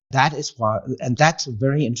that is why, and that's a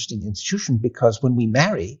very interesting institution, because when we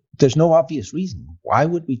marry, there's no obvious reason. Why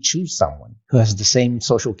would we choose someone who has the same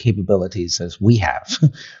social capabilities as we have,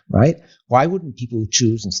 right? Why wouldn't people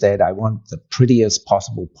choose instead, I want the prettiest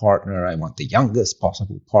possible partner, I want the youngest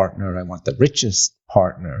possible partner, I want the richest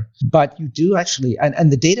partner? But you do actually,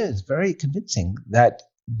 and the data is very convincing that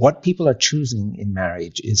what people are choosing in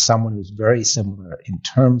marriage is someone who's very similar in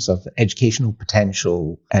terms of educational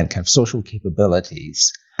potential and kind of social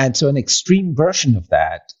capabilities. And so an extreme version of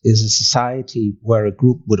that is a society where a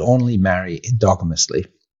group would only marry endogenously.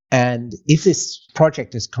 And if this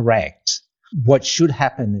project is correct, what should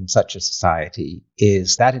happen in such a society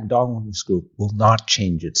is that endogamous group will not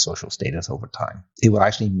change its social status over time. It will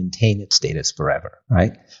actually maintain its status forever,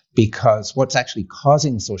 right? Because what's actually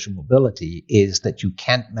causing social mobility is that you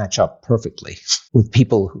can't match up perfectly with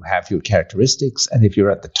people who have your characteristics. And if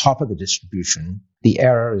you're at the top of the distribution, the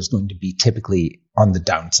error is going to be typically on the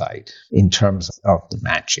downside in terms of the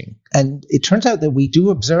matching. And it turns out that we do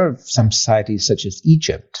observe some societies such as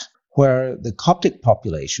Egypt, where the Coptic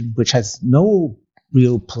population, which has no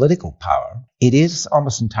real political power, it is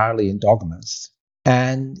almost entirely endogamous.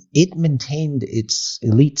 And it maintained its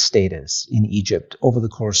elite status in Egypt over the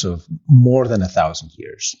course of more than 1,000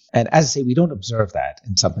 years. And as I say, we don't observe that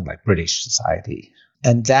in something like British society.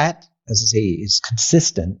 And that, as I say, is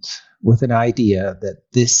consistent with an idea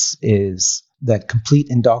that complete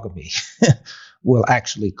endogamy will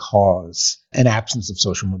actually cause an absence of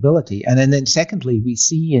social mobility. And then secondly, we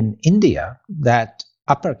see in India that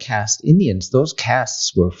upper caste Indians, those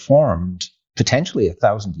castes were formed potentially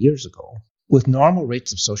 1,000 years ago with normal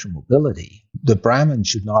rates of social mobility. The Brahmin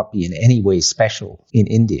should not be in any way special in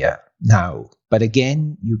India now. But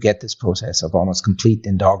again, you get this process of almost complete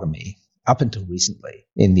endogamy up until recently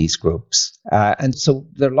in these groups. And so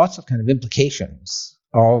there are lots of kind of implications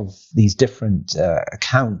of these different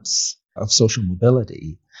accounts of social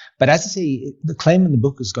mobility. But as I say, the claim in the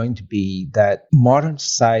book is going to be that modern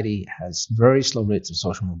society has very slow rates of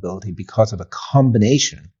social mobility because of a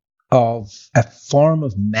combination of a form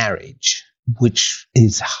of marriage which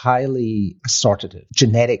is highly assortative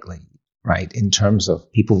genetically, right, in terms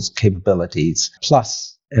of people's capabilities,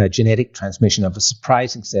 plus genetic transmission of a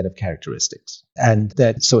surprising set of characteristics. And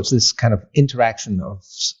so it's this kind of interaction of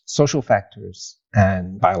social factors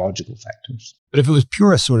and biological factors. But if it was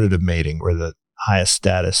pure assortative mating, where the highest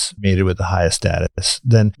status mated with the highest status,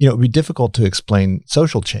 then it would be difficult to explain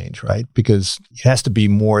social change, right? Because it has to be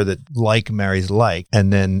more that like marries like.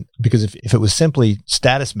 And then because if it was simply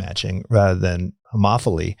status matching rather than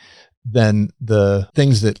homophily, then the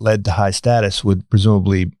things that led to high status would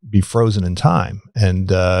presumably be frozen in time. And,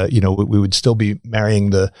 we would still be marrying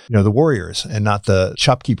the warriors and not the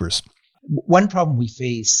shopkeepers. One problem we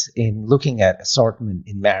face in looking at assortment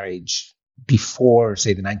in marriage before,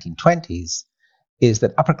 say, the 1920s is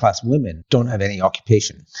that upper class women don't have any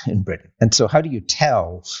occupation in Britain. And so how do you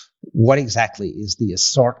tell what exactly is the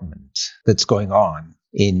assortment that's going on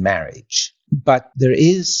in marriage? But there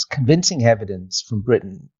is convincing evidence from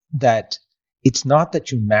Britain that it's not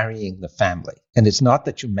that you're marrying the family, and it's not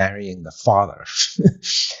that you're marrying the father,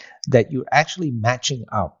 that you're actually matching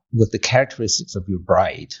up with the characteristics of your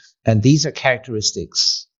bride. And these are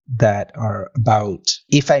characteristics that are about,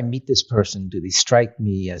 if I meet this person, do they strike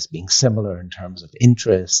me as being similar in terms of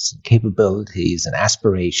interests, and capabilities, and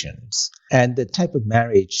aspirations? And the type of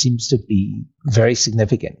marriage seems to be very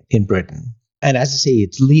significant in Britain. And as I say,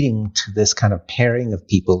 it's leading to this kind of pairing of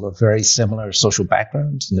people of very similar social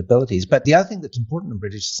backgrounds and abilities. But the other thing that's important in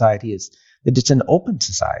British society is that it's an open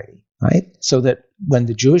society, right? So that when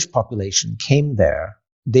the Jewish population came there,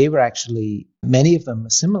 they were actually, many of them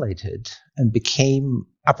assimilated and became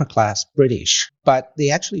upper class British, but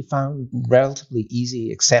they actually found relatively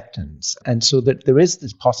easy acceptance. And so that there is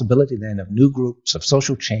this possibility then of new groups, of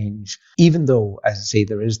social change, even though, as I say,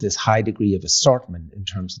 there is this high degree of assortment in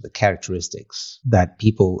terms of the characteristics that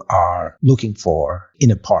people are looking for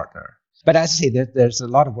in a partner. But as I say, there's a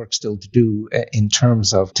lot of work still to do in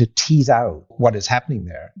terms of to tease out what is happening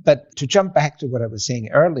there. But to jump back to what I was saying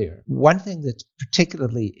earlier, one thing that's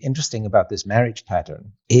particularly interesting about this marriage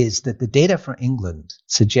pattern is that the data for England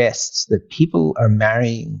suggests that people are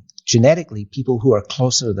marrying genetically people who are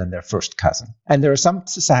closer than their first cousin. And there are some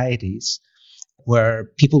societies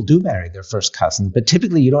where people do marry their first cousin, but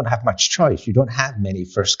typically you don't have much choice. You don't have many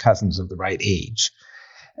first cousins of the right age.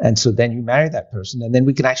 And so then you marry that person, and then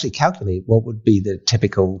we can actually calculate what would be the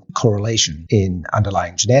typical correlation in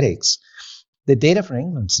underlying genetics. The data for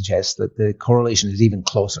England suggests that the correlation is even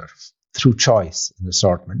closer through choice and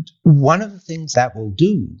assortment. One of the things that will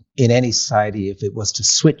do in any society, if it was to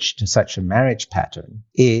switch to such a marriage pattern,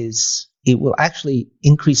 is it will actually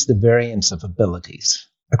increase the variance of abilities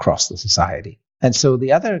across the society. And so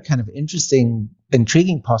the other kind of interesting,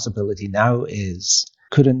 intriguing possibility now is,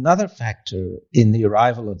 could another factor in the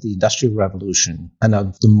arrival of the Industrial Revolution and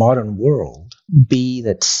of the modern world be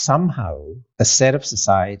that somehow a set of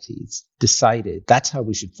societies decided that's how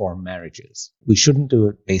we should form marriages? We shouldn't do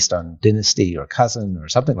it based on dynasty or cousin or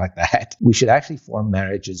something like that. We should actually form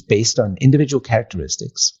marriages based on individual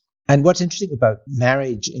characteristics. And what's interesting about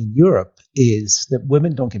marriage in Europe is that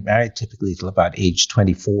women don't get married typically till about age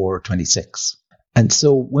 24 or 26. And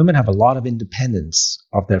so women have a lot of independence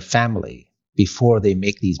of their family before they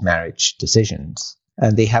make these marriage decisions.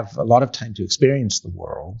 And they have a lot of time to experience the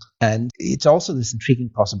world. And it's also this intriguing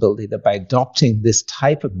possibility that by adopting this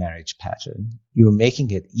type of marriage pattern, you're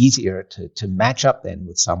making it easier to match up then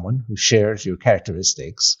with someone who shares your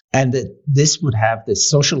characteristics. And that this would have this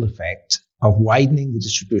social effect of widening the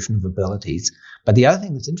distribution of abilities. But the other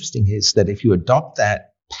thing that's interesting is that if you adopt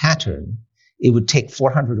that pattern, it would take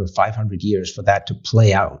 400 or 500 years for that to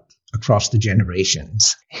play out across the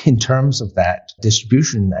generations in terms of that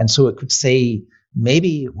distribution. And so it could say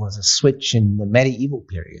maybe it was a switch in the medieval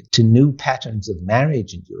period to new patterns of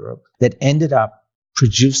marriage in Europe that ended up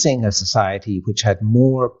producing a society which had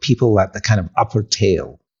more people at the kind of upper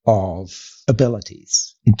tail of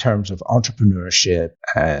abilities in terms of entrepreneurship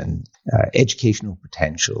and educational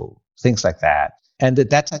potential, things like that. And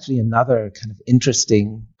that's actually another kind of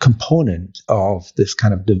interesting component of this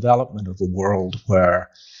kind of development of a world where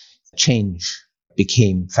change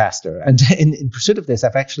became faster. And in pursuit of this,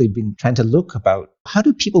 I've actually been trying to look about how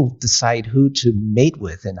do people decide who to mate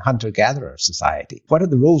with in hunter-gatherer society? What are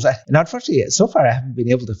the roles? And unfortunately, so far, I haven't been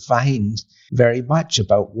able to find very much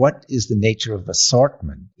about what is the nature of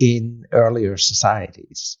assortment in earlier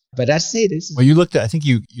societies. But I say this. Well, you looked at, I think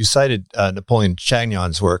you cited Napoleon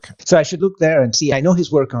Chagnon's work. So I should look there and see. I know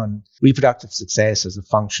his work on reproductive success as a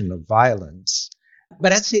function of violence.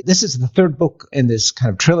 But I'd say this is the third book in this kind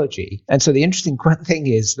of trilogy. And so the interesting thing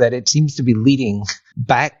is that it seems to be leading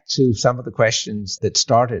back to some of the questions that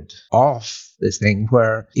started off this thing,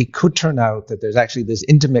 where it could turn out that there's actually this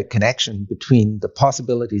intimate connection between the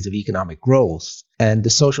possibilities of economic growth and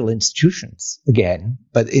the social institutions again.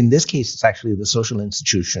 But in this case, it's actually the social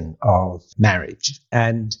institution of marriage.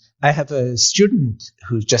 And I have a student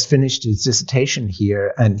who's just finished his dissertation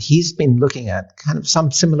here, and he's been looking at kind of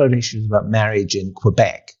some similar issues about marriage in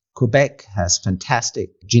Quebec. Quebec has fantastic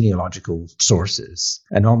genealogical sources,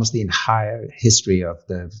 and almost the entire history of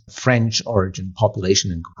the French origin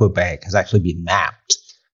population in Quebec has actually been mapped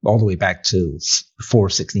all the way back to before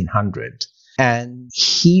 1600. And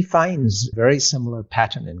he finds a very similar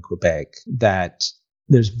pattern in Quebec, that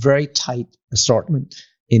there's very tight assortment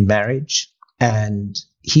in marriage, and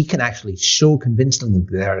he can actually show convincingly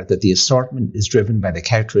there that the assortment is driven by the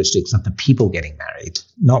characteristics of the people getting married,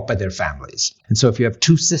 not by their families. And so if you have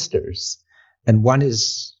two sisters and one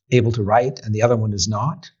is able to write and the other one is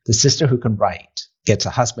not, the sister who can write gets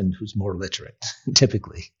a husband who's more literate,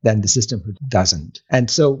 typically, than the sister who doesn't. And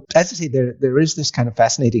so, as I say, there is this kind of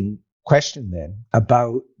fascinating question then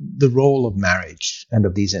about the role of marriage and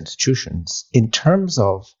of these institutions in terms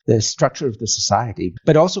of the structure of the society,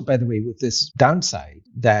 but also, by the way, with this downside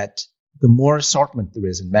that the more assortment there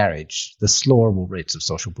is in marriage, the slower will rates of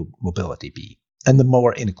social mobility be, and the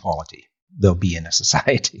more inequality there'll be in a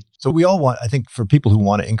society. So we all want, I think, for people who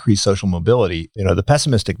want to increase social mobility, the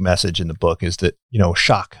pessimistic message in the book is that,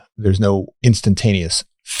 shock, there's no instantaneous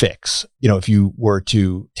fix. If you were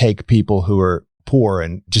to take people who are poor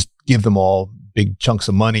and just give them all big chunks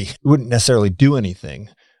of money, it wouldn't necessarily do anything.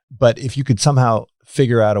 But if you could somehow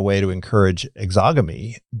figure out a way to encourage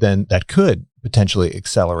exogamy, then that could potentially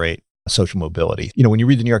accelerate social mobility. When you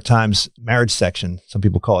read the New York Times marriage section, some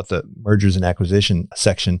people call it the mergers and acquisition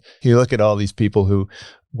section, you look at all these people who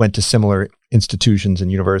went to similar institutions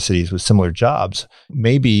and universities with similar jobs.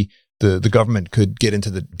 Maybe the government could get into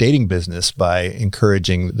the dating business by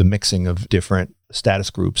encouraging the mixing of different status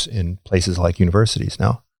groups in places like universities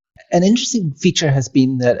now. An interesting feature has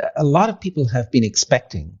been that a lot of people have been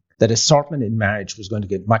expecting that assortment in marriage was going to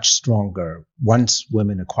get much stronger once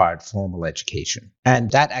women acquired formal education.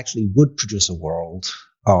 And that actually would produce a world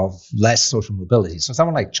of less social mobility. So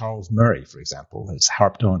someone like Charles Murray, for example, has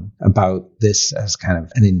harped on about this as kind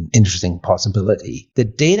of an interesting possibility. The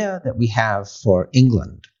data that we have for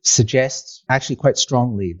England suggests actually quite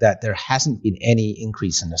strongly that there hasn't been any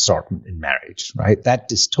increase in assortment in marriage, right? That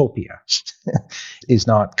dystopia is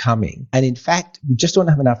not coming. And in fact, we just don't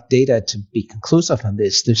have enough data to be conclusive on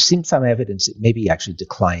this. There seems some evidence it may be actually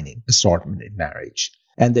declining assortment in marriage,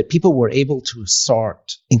 and that people were able to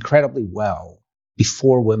assort incredibly well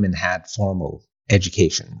before women had formal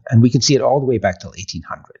education. And we can see it all the way back till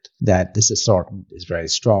 1800, that this assortment is very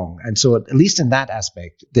strong. And so at least in that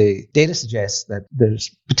aspect, the data suggests that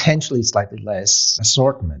there's potentially slightly less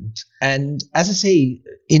assortment. And as I say,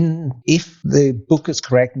 if the book is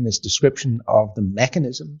correct in its description of the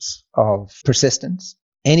mechanisms of persistence,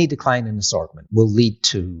 any decline in assortment will lead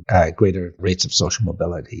to greater rates of social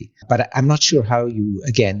mobility. But I'm not sure how you,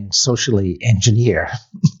 again, socially engineer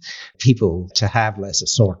people to have less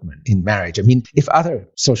assortment in marriage. I mean, if other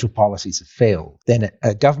social policies have failed, then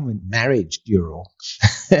a government marriage bureau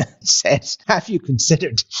says, have you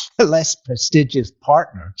considered a less prestigious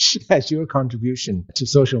partner as your contribution to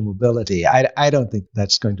social mobility? I don't think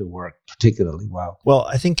that's going to work particularly well. Well,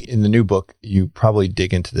 I think in the new book, you probably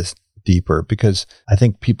dig into this deeper, because I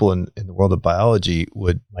think people in the world of biology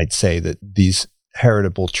might say that these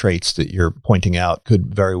heritable traits that you're pointing out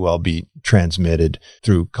could very well be transmitted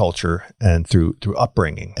through culture and through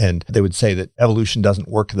upbringing. And they would say that evolution doesn't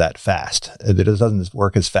work that fast, that it doesn't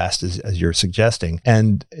work as fast as you're suggesting.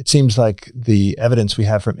 And it seems like the evidence we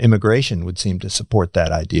have from immigration would seem to support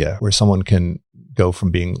that idea, where someone can go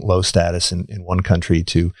from being low status in one country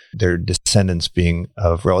to their descendants being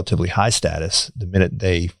of relatively high status the minute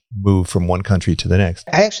they move from one country to the next.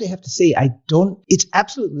 I actually have to say, it's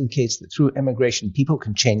absolutely the case that through immigration, people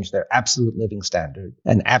can change their absolute living standard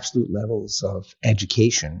and absolute levels of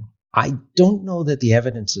education. I don't know that the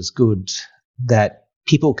evidence is good that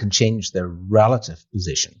people can change their relative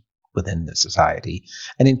position within the society.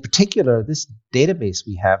 And in particular, this database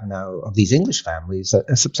we have now of these English families,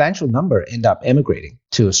 a substantial number end up emigrating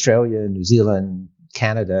to Australia, New Zealand,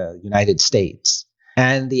 Canada, United States.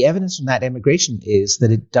 And the evidence from that emigration is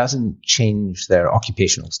that it doesn't change their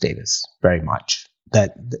occupational status very much.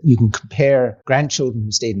 That you can compare grandchildren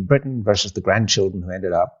who stayed in Britain versus the grandchildren who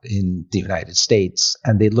ended up in the United States,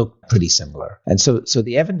 and they look pretty similar. And so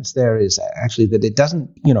the evidence there is actually that it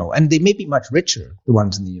doesn't, and they may be much richer, the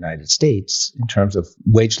ones in the United States, in terms of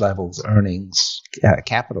wage levels, earnings,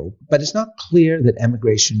 capital. But it's not clear that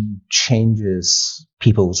emigration changes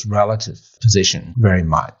people's relative position very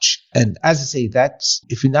much. And as I say,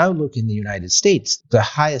 if you now look in the United States, the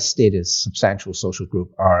highest status substantial social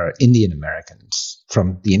group are Indian Americans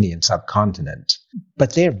from the Indian subcontinent.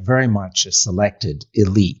 But they're very much a selected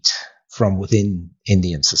elite from within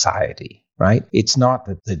Indian society, right? It's not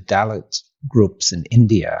that the Dalit groups in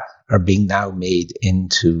India are being now made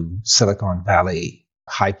into Silicon Valley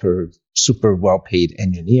super well-paid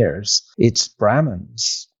engineers. It's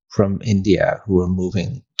Brahmins from India who are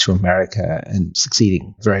moving to America and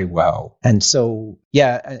succeeding very well. And so,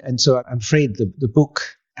 I'm afraid the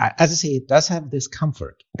book, as I say, it does have this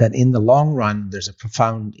comfort that in the long run, there's a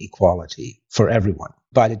profound equality for everyone.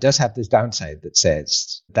 But it does have this downside that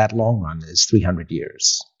says that long run is 300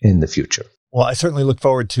 years in the future. Well, I certainly look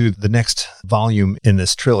forward to the next volume in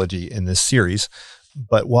this trilogy, in this series.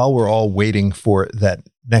 But while we're all waiting for that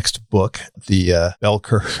next book, the bell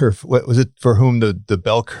curve, what was it, for whom the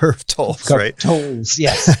bell curve tolls, right? Tolls,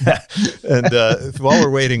 yes. And while we're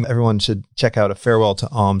waiting, everyone should check out A Farewell to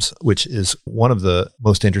Alms, which is one of the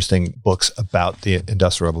most interesting books about the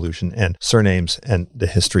Industrial Revolution and surnames and the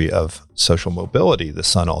history of social mobility. The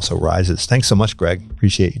sun also rises. Thanks so much, Greg.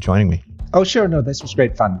 Appreciate you joining me. Oh, sure. No, this was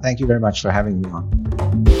great fun. Thank you very much for having me on.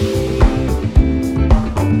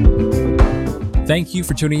 Thank you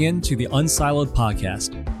for tuning in to the Unsiloed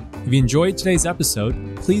podcast. If you enjoyed today's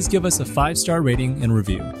episode, please give us a 5-star rating and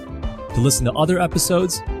review. To listen to other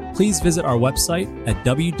episodes, please visit our website at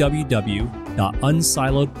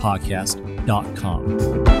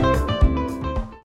www.unsiloedpodcast.com.